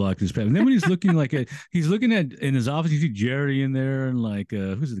 everybody's blocked his path. And then when he's looking he's looking at in his office, you see Jerry in there and like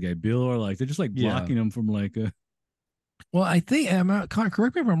who's the guy, Bill, or like they're just like blocking him from like Well, I think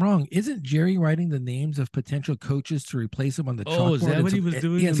correct me if I'm wrong. Isn't Jerry writing the names of potential coaches to replace him on the Oh, is chalkboard? that And what so, he was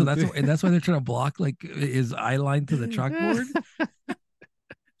doing yeah, in so the that's thing? what, and that's why they're trying to block like his eye line to the chalkboard.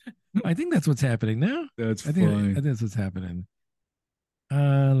 I think that's what's happening now. That's I funny. think that's what's happening.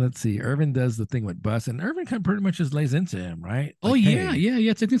 Let's see. Irvin does the thing with Bus, and Irvin kind of pretty much just lays into him, right? Oh Like, yeah, hey, yeah,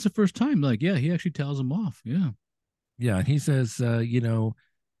 yeah. I think it's the first time. Like, yeah, he actually tells him off. Yeah, yeah. And he says, and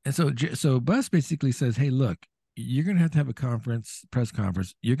so Bus basically says, hey, look, you're gonna have to have a press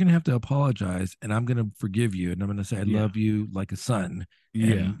conference. You're gonna have to apologize, and I'm gonna forgive you, and I'm gonna say I yeah, love you like a son,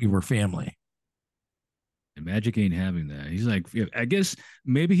 yeah. and you were family. And Magic ain't having that. He's like, yeah, I guess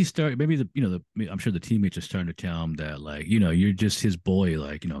maybe he started. Maybe I'm sure the teammates are starting to tell him that, like, you're just his boy,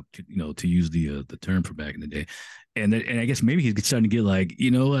 like, to use the term for back in the day, and I guess maybe he's starting to get like,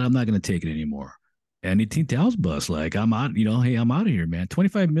 you know what, I'm not going to take it anymore. And he tells Bus like, I'm out. Hey, I'm out of here, man.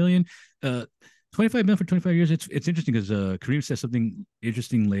 25 million, 25 million for 25 years. It's interesting because Kareem says something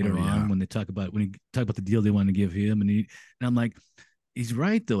interesting Oh later on yeah. when he talk about the deal they want to give him, and I'm like, he's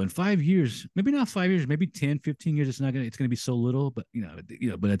right though. In 5 years, maybe not 5 years, maybe 10, 15 years, it's gonna be so little, but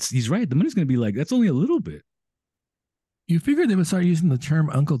but he's right. The money's gonna be like, that's only a little bit. You figured they would start using the term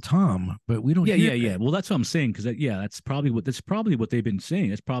Uncle Tom, but we don't Yeah, hear yeah, yeah. it. Well, that's what I'm saying because that's probably what they've been saying.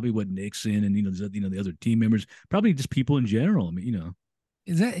 That's probably what Nixon and the other team members, probably just people in general. I mean.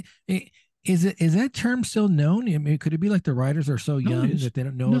 Is that is that term still known? I mean, could it be like the writers are so No, it young is. that they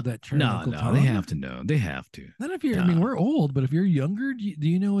don't know No, that term no, Uncle no. They Tom? have to know. They have to. Not if you're. I mean, No, we're old, but if you're younger, do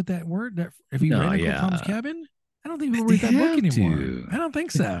you know what that word? That if you no, read Uncle Tom's yeah. Cabin, I don't think people They read that book have anymore. to. I don't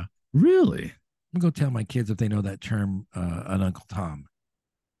think so. Really? I'm gonna go tell my kids if they know that term, an Uncle Tom.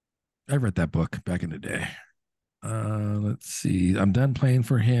 I read that book back in the day. Let's see. I'm done playing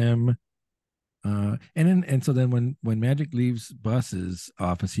for him. And so then when Magic leaves Bus's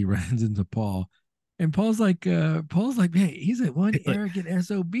office, he runs into Paul, and Paul's like, hey, he's a one Like, arrogant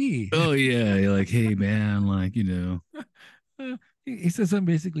sob. oh yeah, you're like, hey man, like He says something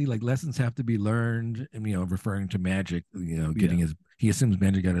basically like lessons have to be learned, and referring to Magic, getting yeah. his he assumes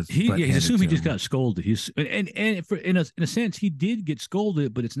Magic got his butt He's handed assuming to he just him. got scolded. And for in a sense he did get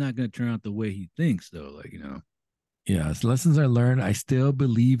scolded, but it's not going to turn out the way he thinks though. Yes, lessons are learned. I still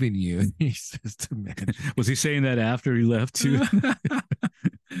believe in you. He says to Was Magic. he saying that after he left too?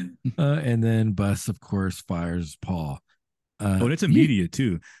 And then Bus, of course, fires Paul. Oh, and it's Yeah. immediate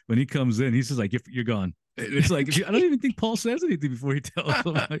too. When he comes in, he says like, "You're gone." It's like I don't even think Paul says anything before he tells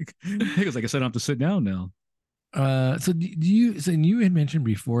him. Like he goes like, "I said I don't have to sit down now." So do you? So you had mentioned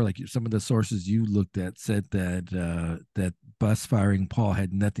before, like some of the sources you looked at said that Bus firing Paul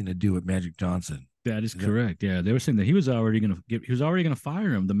had nothing to do with Magic Johnson. That is Is that correct. Yeah, they were saying that he was already gonna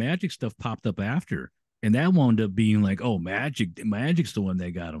fire him. The Magic stuff popped up after, and that wound up being like, oh, Magic's the one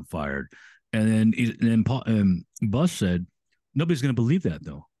that got him fired. And then Paul, Bus said nobody's gonna believe that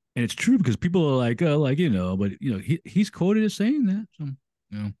though, and it's true because people are like but he's quoted as saying that. So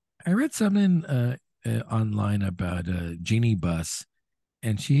I read something online about Jeannie Bus,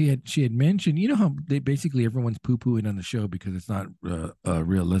 and she had mentioned, how they basically everyone's poo pooing on the show because it's not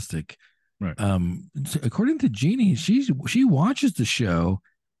realistic. right. So according to Jeannie, she watches the show,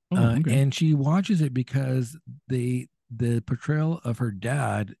 Oh, okay. and she watches it because the portrayal of her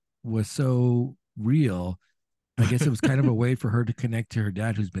dad was so real. I guess it was kind of a way for her to connect to her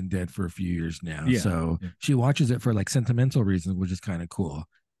dad, who's been dead for a few years now. Yeah. So Yeah. she watches it for like sentimental reasons, which is kind of cool.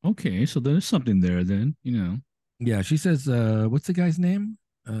 Okay, so there's something there then. Yeah, she says, what's the guy's name?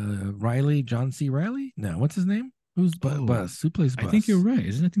 Riley, John C. Riley? No, what's his name? Who's Oh, Bus? Who plays I think you're Bus? right.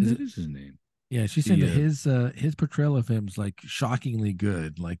 Isn't I think Is that it? is his name. Yeah, she's saying that The his portrayal of him is like shockingly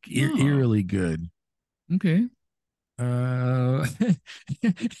good, like Oh, eerily good. okay. Uh,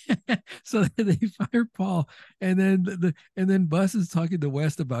 so they fire Paul, and then Bus is talking to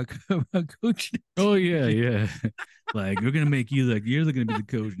West about coaching the Oh yeah, team. yeah. Like we're gonna make you like you're gonna be the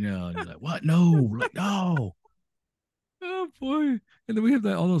coach now. And he's like, what? No, like no. Oh boy! And then we have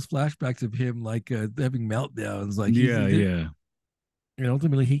all those flashbacks of him like having meltdowns, like Yeah, yeah. and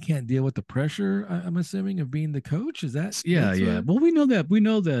ultimately he can't deal with the pressure. I'm assuming of being the coach. Is that Yeah, that's yeah. what? Well, we know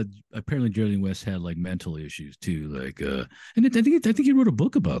that apparently Jerry West had like mental issues too. And I think he wrote a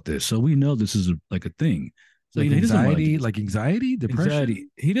book about this, so we know this is like a thing. So Like he doesn't mind anxiety, anxiety. depression.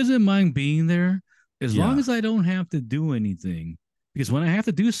 He doesn't mind being there as long Yeah, as I don't have to do anything. Because when I have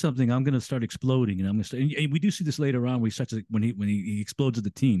to do something, I'm going to start exploding, and I'm going to start. And we do see this later on, where he starts when he explodes at the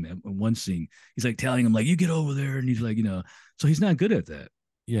team in one scene. He's like telling him like, "You get over there," and he's like. So he's not good at that.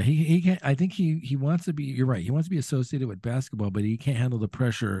 yeah. He can't. I think he wants to be. You're right. He wants to be associated with basketball, but he can't handle the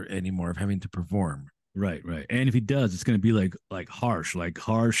pressure anymore of having to perform. Right, right. And if he does, it's going to be like harsh,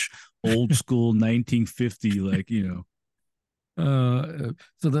 old school 1950, like.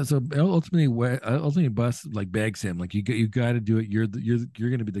 So ultimately Bus like begs him like you got to do it. You're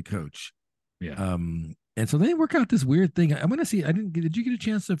going to be the coach. Yeah. And so they work out this weird thing. I want to see. I didn't. Did you get a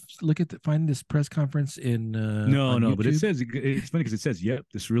chance to look at find this press conference in No, on no, but it YouTube? says it's funny because it says, "Yep,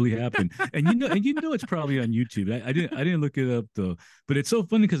 this really happened," and it's probably on YouTube. I didn't look it up though, but it's so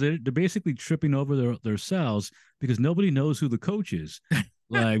funny because they're basically tripping over themselves because nobody knows who the coach is.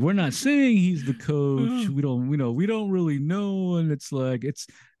 Like we're not saying he's the coach. We don't really know, and it's like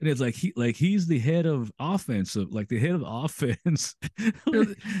he's the head of offensive, like the head of offense. You know,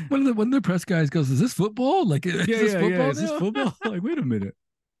 one of the press guys goes, "Is this football? Like, is this Yeah. football Is this now?" football? Like, wait a minute.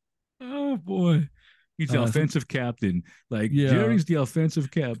 Oh boy. He's the So offensive captain. Like yeah, Jerry's the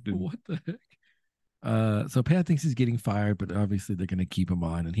offensive captain. what the heck? So Pat thinks he's getting fired, but obviously they're going to keep him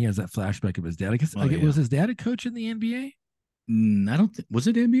on, and he has that flashback of his dad. I guess Oh like it yeah. was his dad a coach in the NBA, I don't think was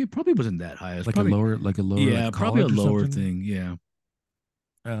it NBA. Probably wasn't that high. It's probably like a lower like yeah, probably a college or lower something. thing. Yeah.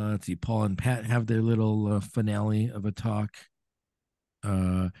 Let's see, Paul and Pat have their little finale of a talk.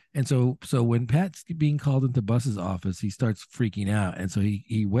 And so when Pat's being called into Bus's office, he starts freaking out, and so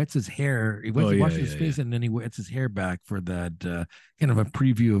he wets his hair, Oh he yeah, washes his yeah, yeah, face, and then he wets his hair back for that kind of a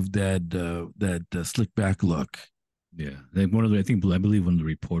preview of that slick back look. yeah. Like one of the I believe one of the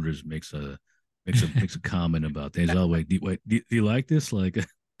reporters makes a comment about that. He's all like, do you like this? Like,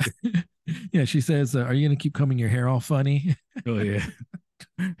 Yeah, she says, "Are you gonna keep combing your hair all funny?" oh yeah.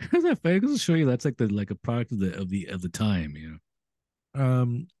 Is that fake? I'll show you that's like the like a product of the time, you know.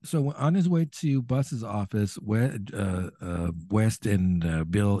 So on his way to Bus's office, West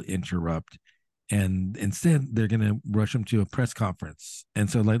and Bill interrupt, and instead they're gonna rush him to a press conference. And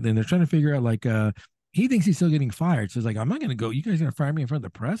so like then they're trying to figure out like he thinks he's still getting fired. So he's like, I'm not gonna go. You guys are gonna fire me in front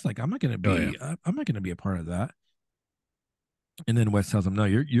of the press? Like Oh yeah. I'm not gonna be a part of that. And then West tells him, no,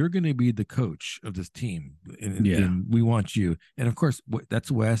 you're gonna be the coach of this team, Yeah. and we want you. And of course,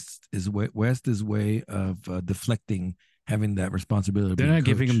 that's West's way of deflecting having that responsibility of They're being not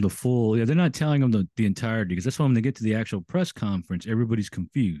giving him coach. the full, yeah, they're not telling him the entirety because that's why when they get to the actual press conference, everybody's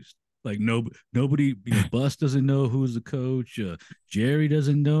confused. Like nobody, Bus doesn't know who's the coach. Jerry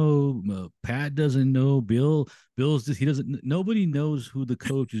doesn't know. Pat doesn't know. Bill's just, he doesn't. Nobody knows who the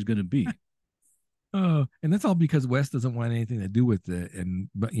coach is going to be. Oh, and that's all because West doesn't want anything to do with it. And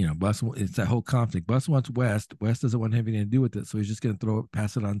but Bus, it's that whole conflict. Bus wants West. West doesn't want anything to do with it, so he's just going to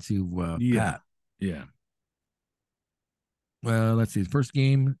pass it on to Yeah, Pat. yeah. Well, let's see. First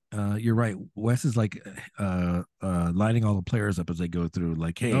game, you're right. West is like lining all the players up as they go through.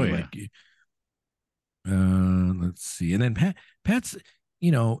 Like, Oh hey, yeah. like, let's see. And then Pat's,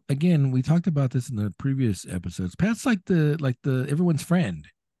 again, we talked about this in the previous episodes. Pat's like the everyone's friend,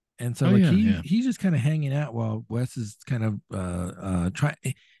 and so Oh like yeah, yeah. he's just kind of hanging out while Wes is kind of try.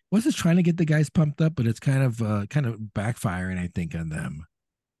 Wes is trying to get the guys pumped up, but it's kind of backfiring, I think, on them.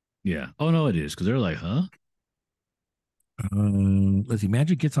 Yeah. Oh no, it is because they're like, huh? Let's see.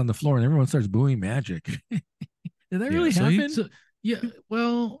 Magic gets on the floor and everyone starts booing Magic. Did that Yeah. really happen? Yeah.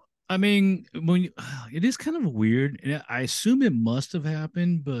 Well, I mean, it is kind of weird, and I assume it must have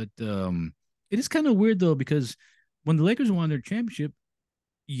happened, but it is kind of weird though because when the Lakers won their championship,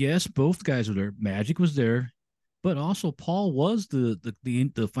 yes, both guys were there. Magic was there, but also Paul was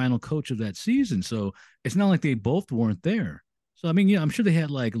the final coach of that season. So it's not like they both weren't there. So I mean, yeah, I'm sure they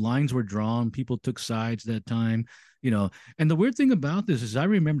had like lines were drawn, people took sides that time, you know. And the weird thing about this is I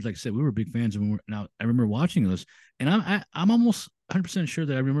remember, like I said, we were big fans and now I remember watching this, and I'm almost 100% sure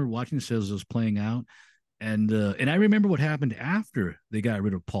that I remember watching this as it was playing out. And I remember what happened after they got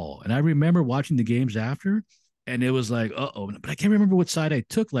rid of Paul. And I remember watching the games after, and it was like, oh, but I can't remember what side I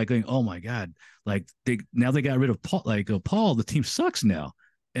took. Like, going, oh my god, like they got rid of Paul. Like, Paul, the team sucks now.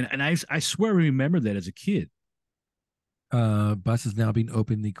 And I swear I remember that as a kid. Bus is now being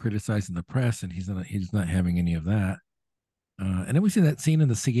openly criticized in the press, and he's not having any of that. And then we see that scene in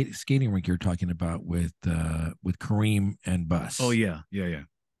the skating rink you're talking about with Kareem and Oh Bus, yeah, yeah, yeah.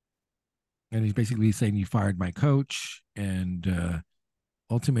 and he's basically saying you fired my coach, and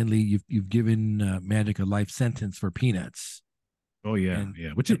ultimately you've given Magic a life sentence for peanuts. Oh yeah, And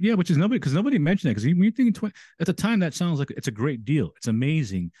yeah. Which is nobody because nobody mentioned that because when you're thinking at the time that sounds like it's a great deal. It's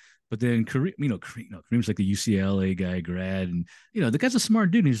amazing. But then Kareem, Kareem's like a UCLA guy grad, and the guy's a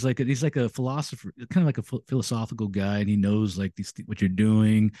smart dude. He's like a philosopher, kind of like a philosophical guy, and he knows like what you're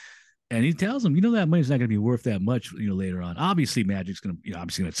doing. And he tells him, that money's not going to be worth that much, later on. Obviously, Magic's going to,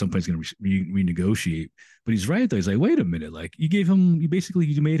 obviously at some point he's going to renegotiate. But he's right though. He's like, wait a minute, like you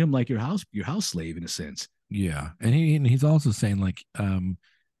made him like your house slave in a sense. yeah, and he's also saying like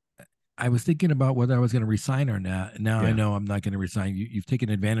I was thinking about whether I was going to resign or not. Now I Yeah. know I'm not going to resign. You've taken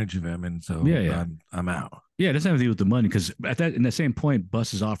advantage of him, and Yeah, so yeah. I'm out. Yeah, it doesn't have to do with the money because at that in the same point,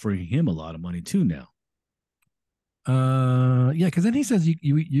 Bus is offering him a lot of money too now. Yeah, because then he says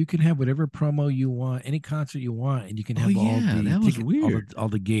you can have whatever promo you want, any concert you want, and you can Oh have all yeah, the that was ticket, weird. all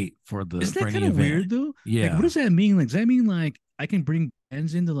the gate for the Isn't for that any kind of event. weird though? Like, what Yeah, does that mean? Like, does that mean like I can bring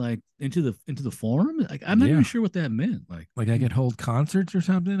bands into the forum? Like, I'm not even yeah. sure what that meant. Like, Like I could hold concerts or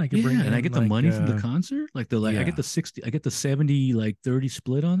something. I could bring yeah, and I in get the like money from the concert. Like I get yeah. the 60, I get the 70 like 30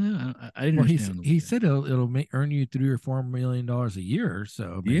 split on that. I didn't Well, understand he that. said it'll earn you $3 or $4 million a year.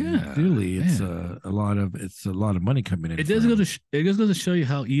 So I mean, Yeah, clearly man. it's a lot of money coming in It for does go him. to it just goes to show you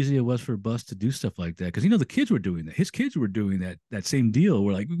how easy it was for Bus to do stuff like that. Because the kids were doing that. His kids were doing that same deal.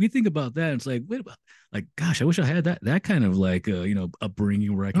 Where like we think about that, and it's like, wait about like, gosh, I wish I had that kind of like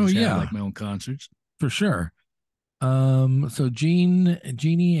upbringing where I could Oh just have yeah, like my own concerts. for sure. So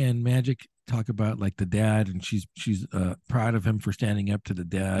Jeannie and Magic talk about like the dad, and she's proud of him for standing up to the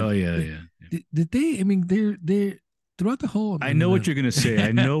dad. Oh yeah, yeah. Yeah. Did they? I mean, they're throughout the whole. I I mean, know what you're gonna say.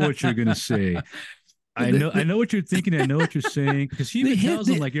 I know what you're gonna say. I know what you're thinking. I know what you're saying because she they even hit tells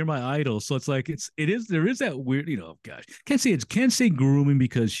him the like you're my idol. So it's like there is that weird gosh, can't say grooming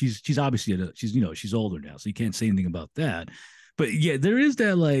because she's obviously she's older now, so you can't say anything about that. But yeah, there is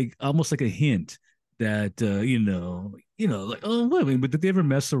that like almost like a hint that like, oh wait, but did they ever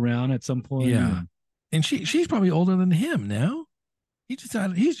mess around at some point? yeah, and she's probably older than him now.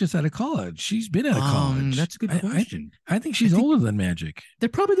 He's just out of college. She's been out of college. That's a good question. I think I she's think older than Magic. they're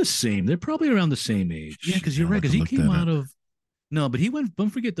probably the same. They're probably around the same age. Yeah, Shoot, because you're I'll right. have Because to he look came that out up. of no, but he went. Don't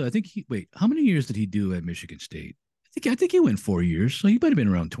forget though. I think wait. How many years did he do at Michigan State? I think he went 4 years. So he might have been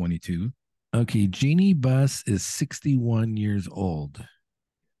around 22. Okay, Jeannie Buss is 61 years old.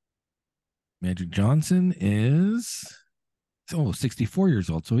 Magic Johnson is 64 years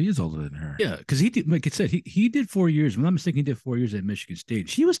old, so he is older than her. Yeah, because he did. Like I said, he did 4 years. If I'm not mistaken, he did 4 years at Michigan State.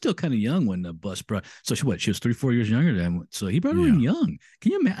 She was still kind of young when the bus brought. So she was 3 4 years younger than him. So he brought her in Yeah. young.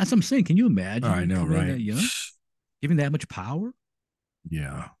 Can you imagine? That's what I'm saying. Can you Oh, imagine I her know, coming in right? that young, giving that much power?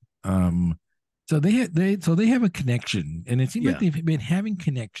 Yeah. Um, so they have a connection, and it seems like Yeah. they've been having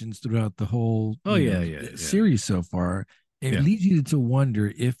connections throughout the whole Oh yeah, yeah, yeah, series so far. It yeah, leads you to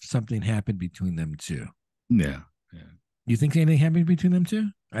wonder if something happened between them two. yeah, yeah. You think anything happened between them two?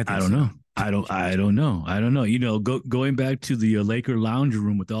 I I think don't so. know. I don't know. I don't know. Going back to the Laker lounge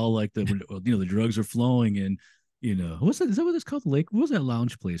room with all like the drugs are flowing and what's that? Is that what it's called? Lake? What was that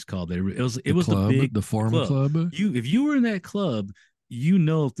lounge place called? It The was the club, big the Forum club. Club. If you were in that club,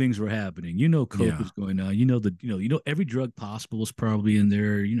 things were happening. Coke Yeah. was going on. Every drug possible was probably in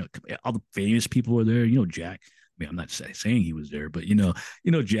there. All the famous people were there. Jack. I mean, I'm not saying he was there, but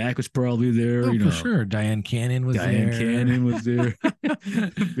Jack was probably there. Oh, for sure. Diane Cannon was Diane there. Cannon was there.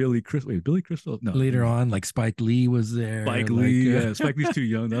 Billy Crystal. No, Later on, like Spike Lee was there. Spike Like, Lee. Yeah, Spike Lee's too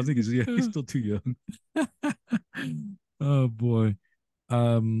young. I think he's still too young. oh boy.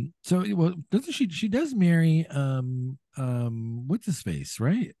 So well, doesn't she does marry what's his face,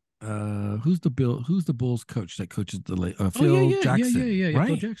 right? Who's the Bulls coach that coaches the Oh yeah, Phil yeah, yeah, yeah, Jackson, yeah, yeah. Phil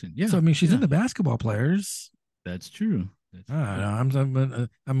right? Jackson. So Yeah, I mean, she's in yeah. the basketball players. That's true. That's I don't true. know.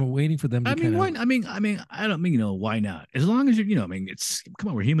 I'm waiting for them to I mean, kind why? of I don't mean why not? As long as I mean, it's come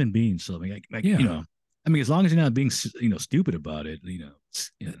on, we're human beings, so I mean, yeah. I mean, as long as you're not being stupid about it,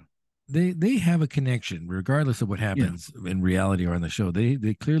 They have a connection regardless of what yeah, happens in reality or on the show.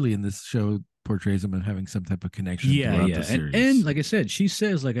 They clearly in this show portrays them as having some type of connection yeah, throughout yeah, the and series. like I said, she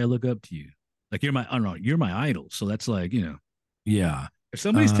says like I look up to you, like I don't know, you're my idol. So that's like Yeah. if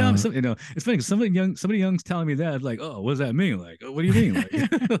somebody's telling me Uh, something, it's funny because somebody young's telling me that, like, oh, what does that mean? Like, oh, what do you mean?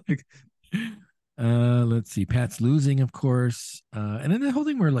 Like, like, let's see. Pat's losing, of course. And then the whole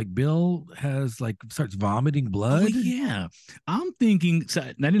thing where like Bill has like starts vomiting oh blood. yeah, I'm thinking. So,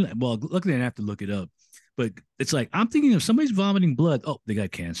 I didn't. Well, luckily I didn't have to look it up. But it's like I'm thinking if somebody's vomiting blood, oh, they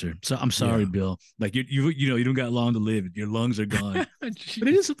got cancer. So I'm sorry, Yeah. Bill. Like you don't got long to live. Your lungs are gone. But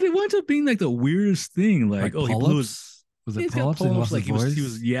Jeez. it winds up being like the weirdest thing. Like, Like oh, he blew his. polyps. Was it He's got polyps and he polyps. lost his Like he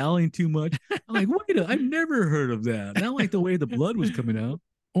was voice? yelling too much. I'm like, I've never heard of that. Not like the way the blood was coming out.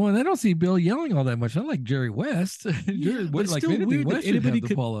 Well, and I don't see Bill yelling all that much. Not like Jerry West. Yeah, but it's Like if still anything, weird that West should anybody have the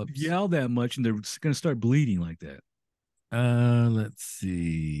could polyps. yell that much and they're going to start bleeding like that. Let's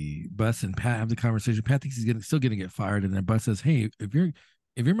see. Bus and Pat have the conversation. Pat thinks he's still gonna get fired, and then Bus says, "Hey, if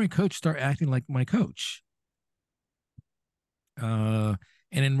you're my coach, start acting like my coach." And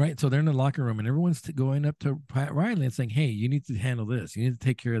then so they're in the locker room, and everyone's going up to Pat Riley and saying, "Hey, you need to handle this. You need to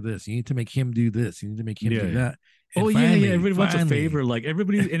take care of this. You need to make him do this. You need to make him Yeah, do yeah. that." Oh And yeah, yeah. finally, Everybody wants a favor. Like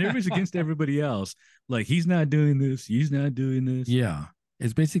everybody's against everybody else. Like he's not doing this. He's not doing this. yeah.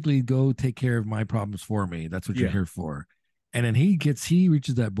 It's basically go take care of my problems for me. That's what you're Yeah. here for. And then he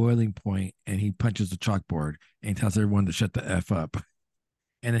reaches that boiling point and he punches the chalkboard and he tells everyone to shut the F up.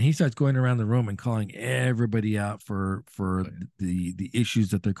 And then he starts going around the room and calling everybody out for Oh, yeah. the issues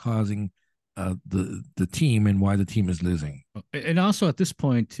that they're causing the team and why the team is losing. And also at this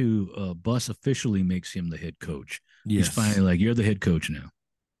point, too, Bus officially makes him the head coach. He's finally Yes. like, "You're the head coach now."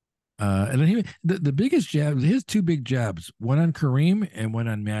 And then the biggest jab, his two big jabs, one on Kareem and one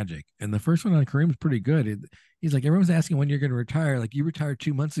on Magic. And the first one on Kareem is pretty good. He's like, everyone's asking when you're going to retire. Like, you retired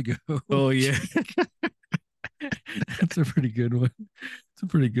 2 months ago. Oh yeah. That's a pretty good one. It's a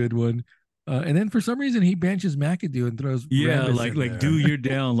pretty good one. And then for some reason, he benches McAdoo and throws Yeah, Rambus in do there. you're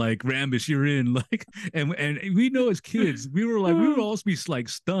down, like Rambus, you're in, like, and we know as kids, we were always be like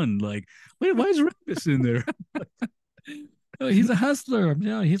stunned, like, wait, why is Rambus in there? Oh, he's a hustler.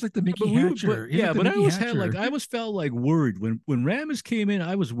 Yeah, he's like the But Mickey but Hatcher. He's like yeah, the but I Mickey always had Hatcher. like I always felt like worried when Rambus came in,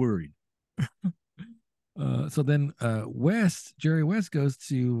 I was worried. So then Jerry West goes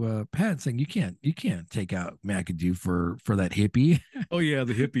to Pat saying you can't take out McAdoo for that hippie. Oh yeah,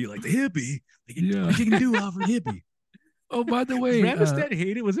 the hippie, like the hippie, like, Yeah. what you can do off a hippie? Oh, Was Rambus that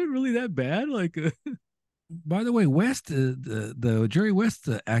hated? Was it really that bad? Like, by the way, West, the Jerry West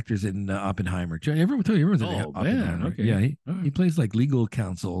actors in Oppenheimer. Everyone tell you everyone's in oh man, Oppenheimer. okay, Yeah, all he right. plays like legal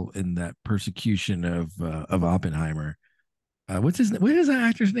counsel in that persecution of Oppenheimer. What is that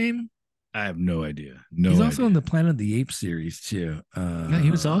actor's name? I have no idea, He's no also idea. in the Planet of the Apes series too. Yeah,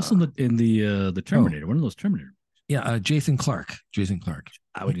 he was also in the Oh Terminator, one of those Terminator. yeah, Jason Clark. Jason Clark.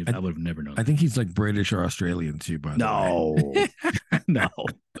 I would have never known I that. think he's like British or Australian too. By the way. No, no.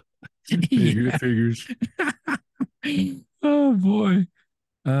 Yeah. Figures. Oh boy.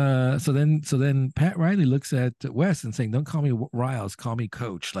 So then Pat Riley looks at Wes and saying, "Don't call me Riles, call me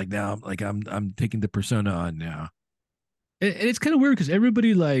Coach." Like now, I'm taking the persona on now. And it's kind of weird because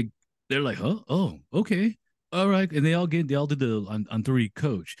everybody like they're like, "Huh? Oh, okay, all right," and they all did the on three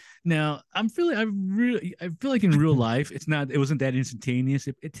coach. Now I feel like in real life it wasn't that instantaneous.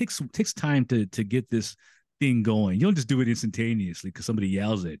 It takes time to get this thing going. You don't just do it instantaneously because somebody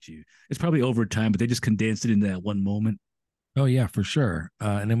yells at you. It's probably over time, but they just condensed it in that one moment. Oh yeah, for sure.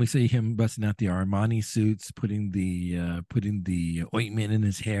 And then we see him busting out the Armani suits, putting the ointment in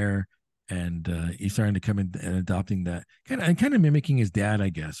his hair, and he's starting to come in and adopting that kind of mimicking his dad, I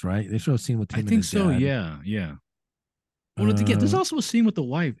guess. Right? They show a scene with I him and think his so. dad. Yeah, yeah. Well, yeah, there's Uh, also a scene with the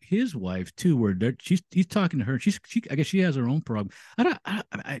wife, his wife too, where he's talking to her. I guess she has her own problem.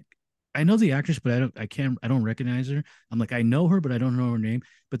 I know the actress, but I don't recognize her. I'm like, I know her, but I don't know her name.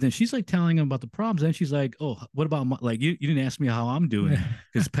 But then she's like telling him about the problems. Then she's like, oh, what about like you didn't ask me how I'm doing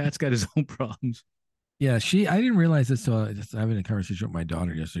because Pat's got his own problems. yeah, I didn't realize this till I was having a conversation with my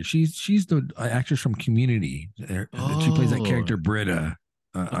daughter yesterday. She's the actress from Community. She plays that Oh, character Britta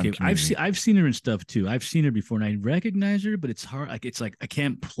on okay. Community. I've seen her in stuff too. I've seen her before, and I recognize her, but it's hard. Like I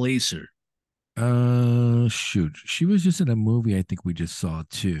can't place her. Shoot, she was just in a movie I think we just saw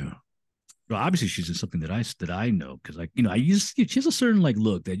too. Well, obviously she's in something that I know because like she has a certain like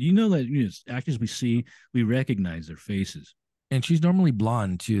look that that actors we see we recognize their faces. And she's normally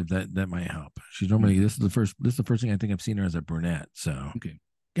blonde too. That might help. She's normally Mm, this is the first thing I think I've seen her as a brunette. So okay.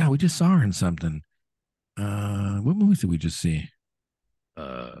 yeah, we just saw her in something. What movies did we just see?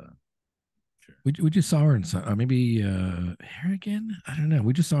 Uh, sure. We just saw her in some maybe here again. I don't know.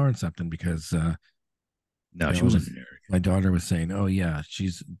 We just saw her in something because No, she wasn't in there. my daughter was saying, "Oh yeah,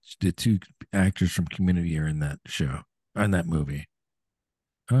 she's the two actors from Community are in that show, in that movie."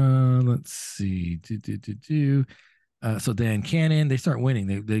 Let's see. So Dan Cannon, they start winning.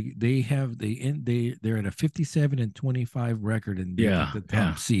 They're at a 57-25 record, and they get Yeah, the yeah.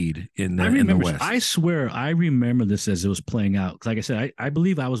 top seed I in the remember. I West. swear, I remember this as it was playing out. Like I said, I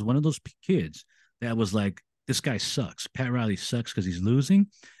believe I was one of those kids that was like, "This guy sucks. Pat Riley sucks because he's losing,"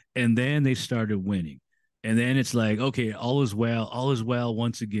 and then they started winning, and then it's like, okay, all is well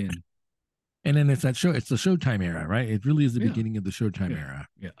once again. And then it's the Showtime era, right? It really is the Yeah, beginning of the Showtime yeah, era.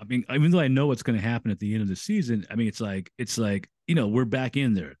 yeah. I mean, even though I know what's going to happen at the end of the season, I mean, it's like we're back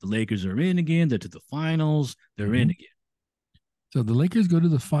in there. The Lakers are in again. They're to the finals. They're in Mhm. again. So the Lakers go to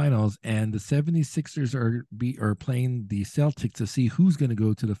the finals, and the 76ers are playing the Celtics to see who's going to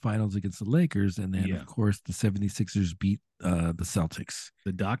go to the finals against the Lakers. And then, Yeah. of course, the 76ers beat the Celtics.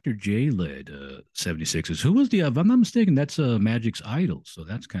 The Dr. J led 76ers. Who was if I'm not mistaken, that's Magic's idol. So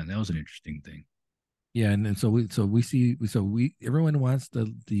that was an interesting thing. Yeah, and everyone wants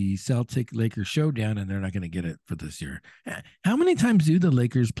the Celtic Lakers showdown, and they're not going to get it for this year. How many times do the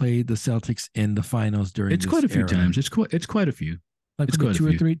Lakers play the Celtics in the finals during It's quite this a few era? times. It's quite a few. Like It's maybe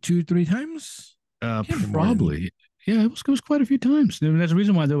quite a few. two or three times? Can't be more than Probably. Yeah, it was quite a few times. I mean, that's the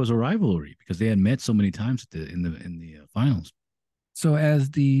reason why there was a rivalry because they had met so many times in the finals. So as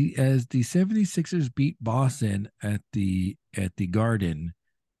the 76ers beat Boston at the Garden,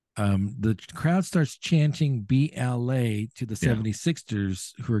 the crowd starts chanting BLA to the Yeah,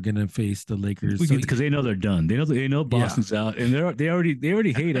 76ers who are going to face the Lakers. So because they know they're done. They know yeah. Boston's out, and they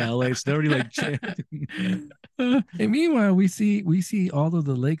already hate LA, so they're already like chanting. And meanwhile, we see all of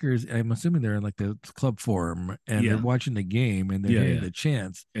the Lakers. I'm assuming they're in like the club forum, and they're Yeah, watching the game, and they're yeah, hearing yeah. the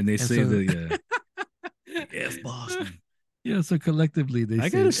chants. And they And say so, the F Boston. yeah, so collectively they I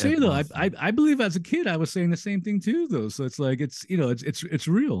say gotta F say though, I Boston. I believe as a kid I was saying the same thing too though. So it's like it's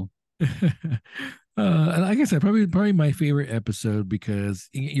real. Like I said, probably my favorite episode because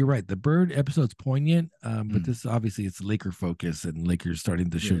you're right. The Bird episode's poignant, but Mm. this obviously it's Laker focus and Lakers starting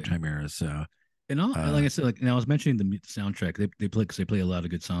the Yeah. Showtime era. So, And all, like uh, I said, like and I was mentioning the soundtrack, they play because they play a lot of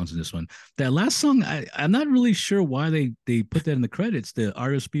good songs in this one. That last song, I'm not really sure why they put that in the credits. The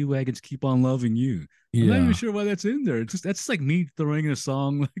RSP wagons keep on loving you. I'm not even yeah, sure why that's in there. It's just that's like me throwing in a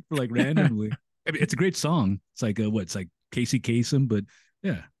song like randomly. I mean, it's a great song. It's like it's like Casey Kasem, but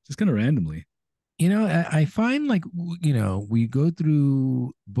yeah, just kind of randomly. I find like we go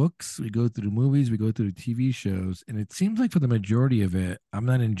through books, we go through movies, we go through TV shows, and it seems like for the majority of it, I'm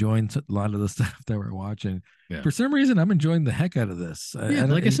not enjoying a lot of the stuff that we're watching. Yeah. For some reason, I'm enjoying the heck out of this. Yeah, I don't.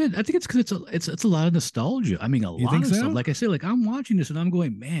 like I said, I think it's because it's a lot of nostalgia. I mean, a You lot think of stuff. so? Like I said, like I'm watching this and I'm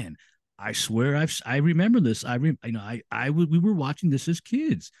going, man, I swear I remember this. We were watching this as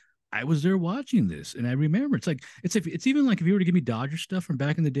kids. I was there watching this, and I remember. It's even like if you were to give me Dodger stuff from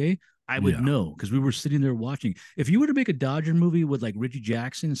back in the day, I would Yeah. know because we were sitting there watching. If you were to make a Dodger movie with like Reggie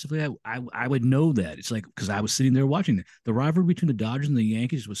Jackson and stuff like that, I would know that. It's like because I was sitting there watching it. The rivalry between the Dodgers and the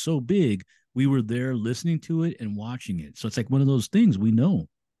Yankees was so big we were there listening to it and watching it. So it's like one of those things we know.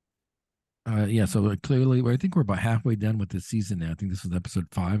 Yeah, so clearly, I think we're about halfway done with this season now. I think this is episode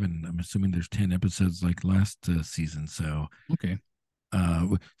 5, and I'm assuming there's 10 episodes like last season. Okay.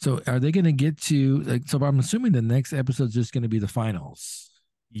 So are they going to get to like? So I'm assuming the next episode's just going to be the finals.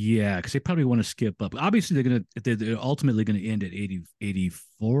 Yeah, because they probably want to skip up. Obviously, they're ultimately gonna end at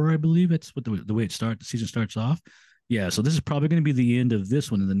 84, I believe. That's what the way the season starts off. Yeah, so this is probably gonna be the end of this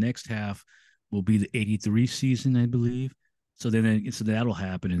one, and the next half will be the 83 season, I believe. So that'll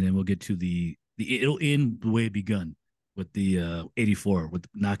happen, and then we'll get to it'll end the way it begun with the 84 with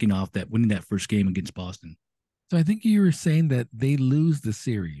knocking off that winning that first game against Boston. So I think you were saying that they lose the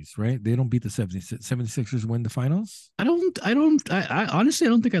series, right? They don't beat the 76ers, win the finals. I honestly, I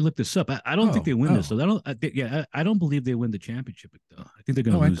don't think I looked this up. I don't think Oh, they win this. oh, So I don't believe they win the championship. Though. I think they're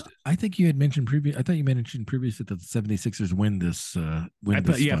going oh! to lose this. I think you had mentioned previous. I thought you mentioned previously that the 76ers win this Yeah, I'm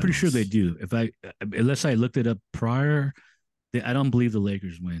pretty sure they finals. do. If I unless I looked it up prior, I don't believe the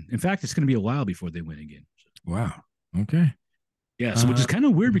Lakers win. In fact, it's going to be a while before they win again. Wow. Okay. Yeah, so which Uh, is kind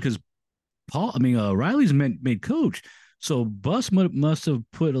of weird because Riley's made coach, so Bus must have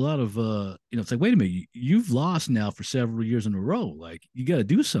put a lot of It's like, wait a minute, you've lost now for several years in a row. Like you got to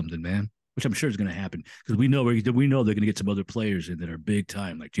do something, man. Which I'm sure is going to happen because we know they're going to get some other players in that are big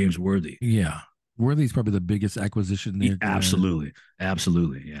time, like James Worthy. yeah. Worthy's probably the biggest acquisition they're gonna Absolutely,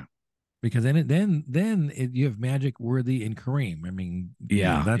 absolutely, yeah, because you have Magic, Worthy, and Kareem. I mean,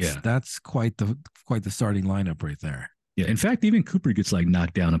 yeah, that's yeah. that's quite the starting lineup right there. Yeah, in fact, even Cooper gets like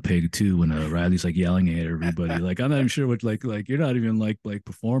knocked down a peg too when Riley's like yelling at everybody. Like I'm not even sure what like you're not even like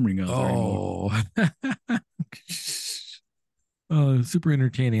performing out there anymore. Oh, oh, super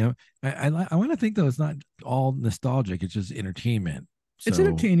entertaining. I want to think though it's not all nostalgic. It's just entertainment. It's So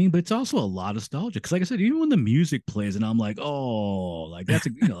entertaining, but it's also a lot of nostalgia. Because like I said, even when the music plays, and I'm like, oh, like that's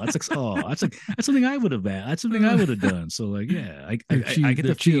something I would have done. That's something I would have done. So like, yeah, I get they're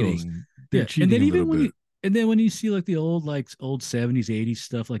the feels. cheating. They're Yeah, and cheating then a little bit. when you see like the old 70s 80s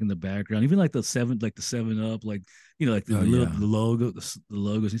stuff like in the background, even like the 7 Up, like like Oh yeah, the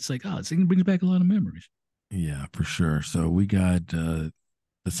logos, it's like it brings back a lot of memories. yeah, for sure. So we got the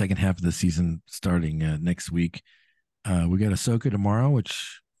second half of the season starting next week. We got Ahsoka tomorrow,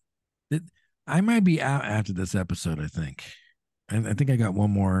 which it, I might be out after this episode. I think. I think I got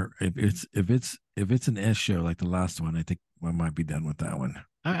one more. If it's an S show like the last one, I think I might be done with that one.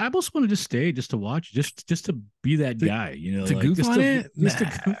 I almost want to just stay just to watch, just to be that To, guy, to like goof on it, just nah.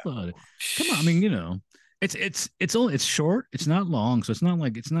 to goof on it. Come on, I mean, it's short, it's not long, so it's not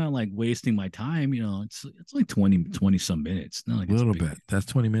like wasting my time. It's like 20 some minutes. Not like A it's a little big bit. deal. That's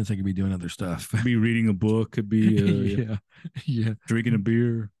 20 minutes. I could be doing other stuff. Could be reading a book, could be Yeah, yeah, drinking a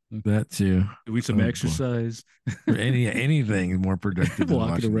beer, that too. doing some Oh boy, exercise, or anything more productive than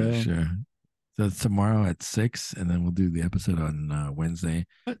walking watching this around. show. So it's tomorrow at 6, and then we'll do the episode on Wednesday.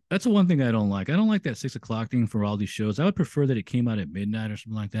 That's the one thing I don't like. I don't like that 6 o'clock thing for all these shows. I would prefer that it came out at midnight or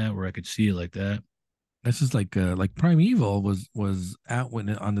something like that, where I could see it like that. This is like Primeval was out when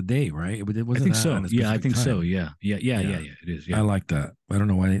on the day, right? It I wasn't think out so. on a Yeah, I specific think so. time. Yeah, yeah, yeah, yeah, Yeah, yeah. It is. I Yeah, like that. I don't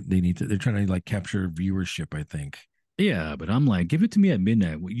know why they need to. They're trying to like capture viewership, I think. yeah. But I'm like, give it to me at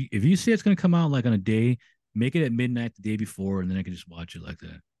midnight. If you say it's gonna come out like on a day, make it at midnight the day before, and then I can just watch it like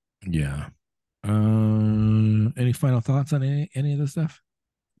that. Yeah. Any final thoughts on any of this stuff?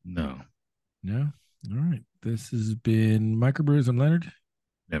 No, No. All right. This has been Microbrews. I'm Leonard,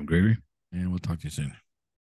 damn gravy. and we'll talk to you soon.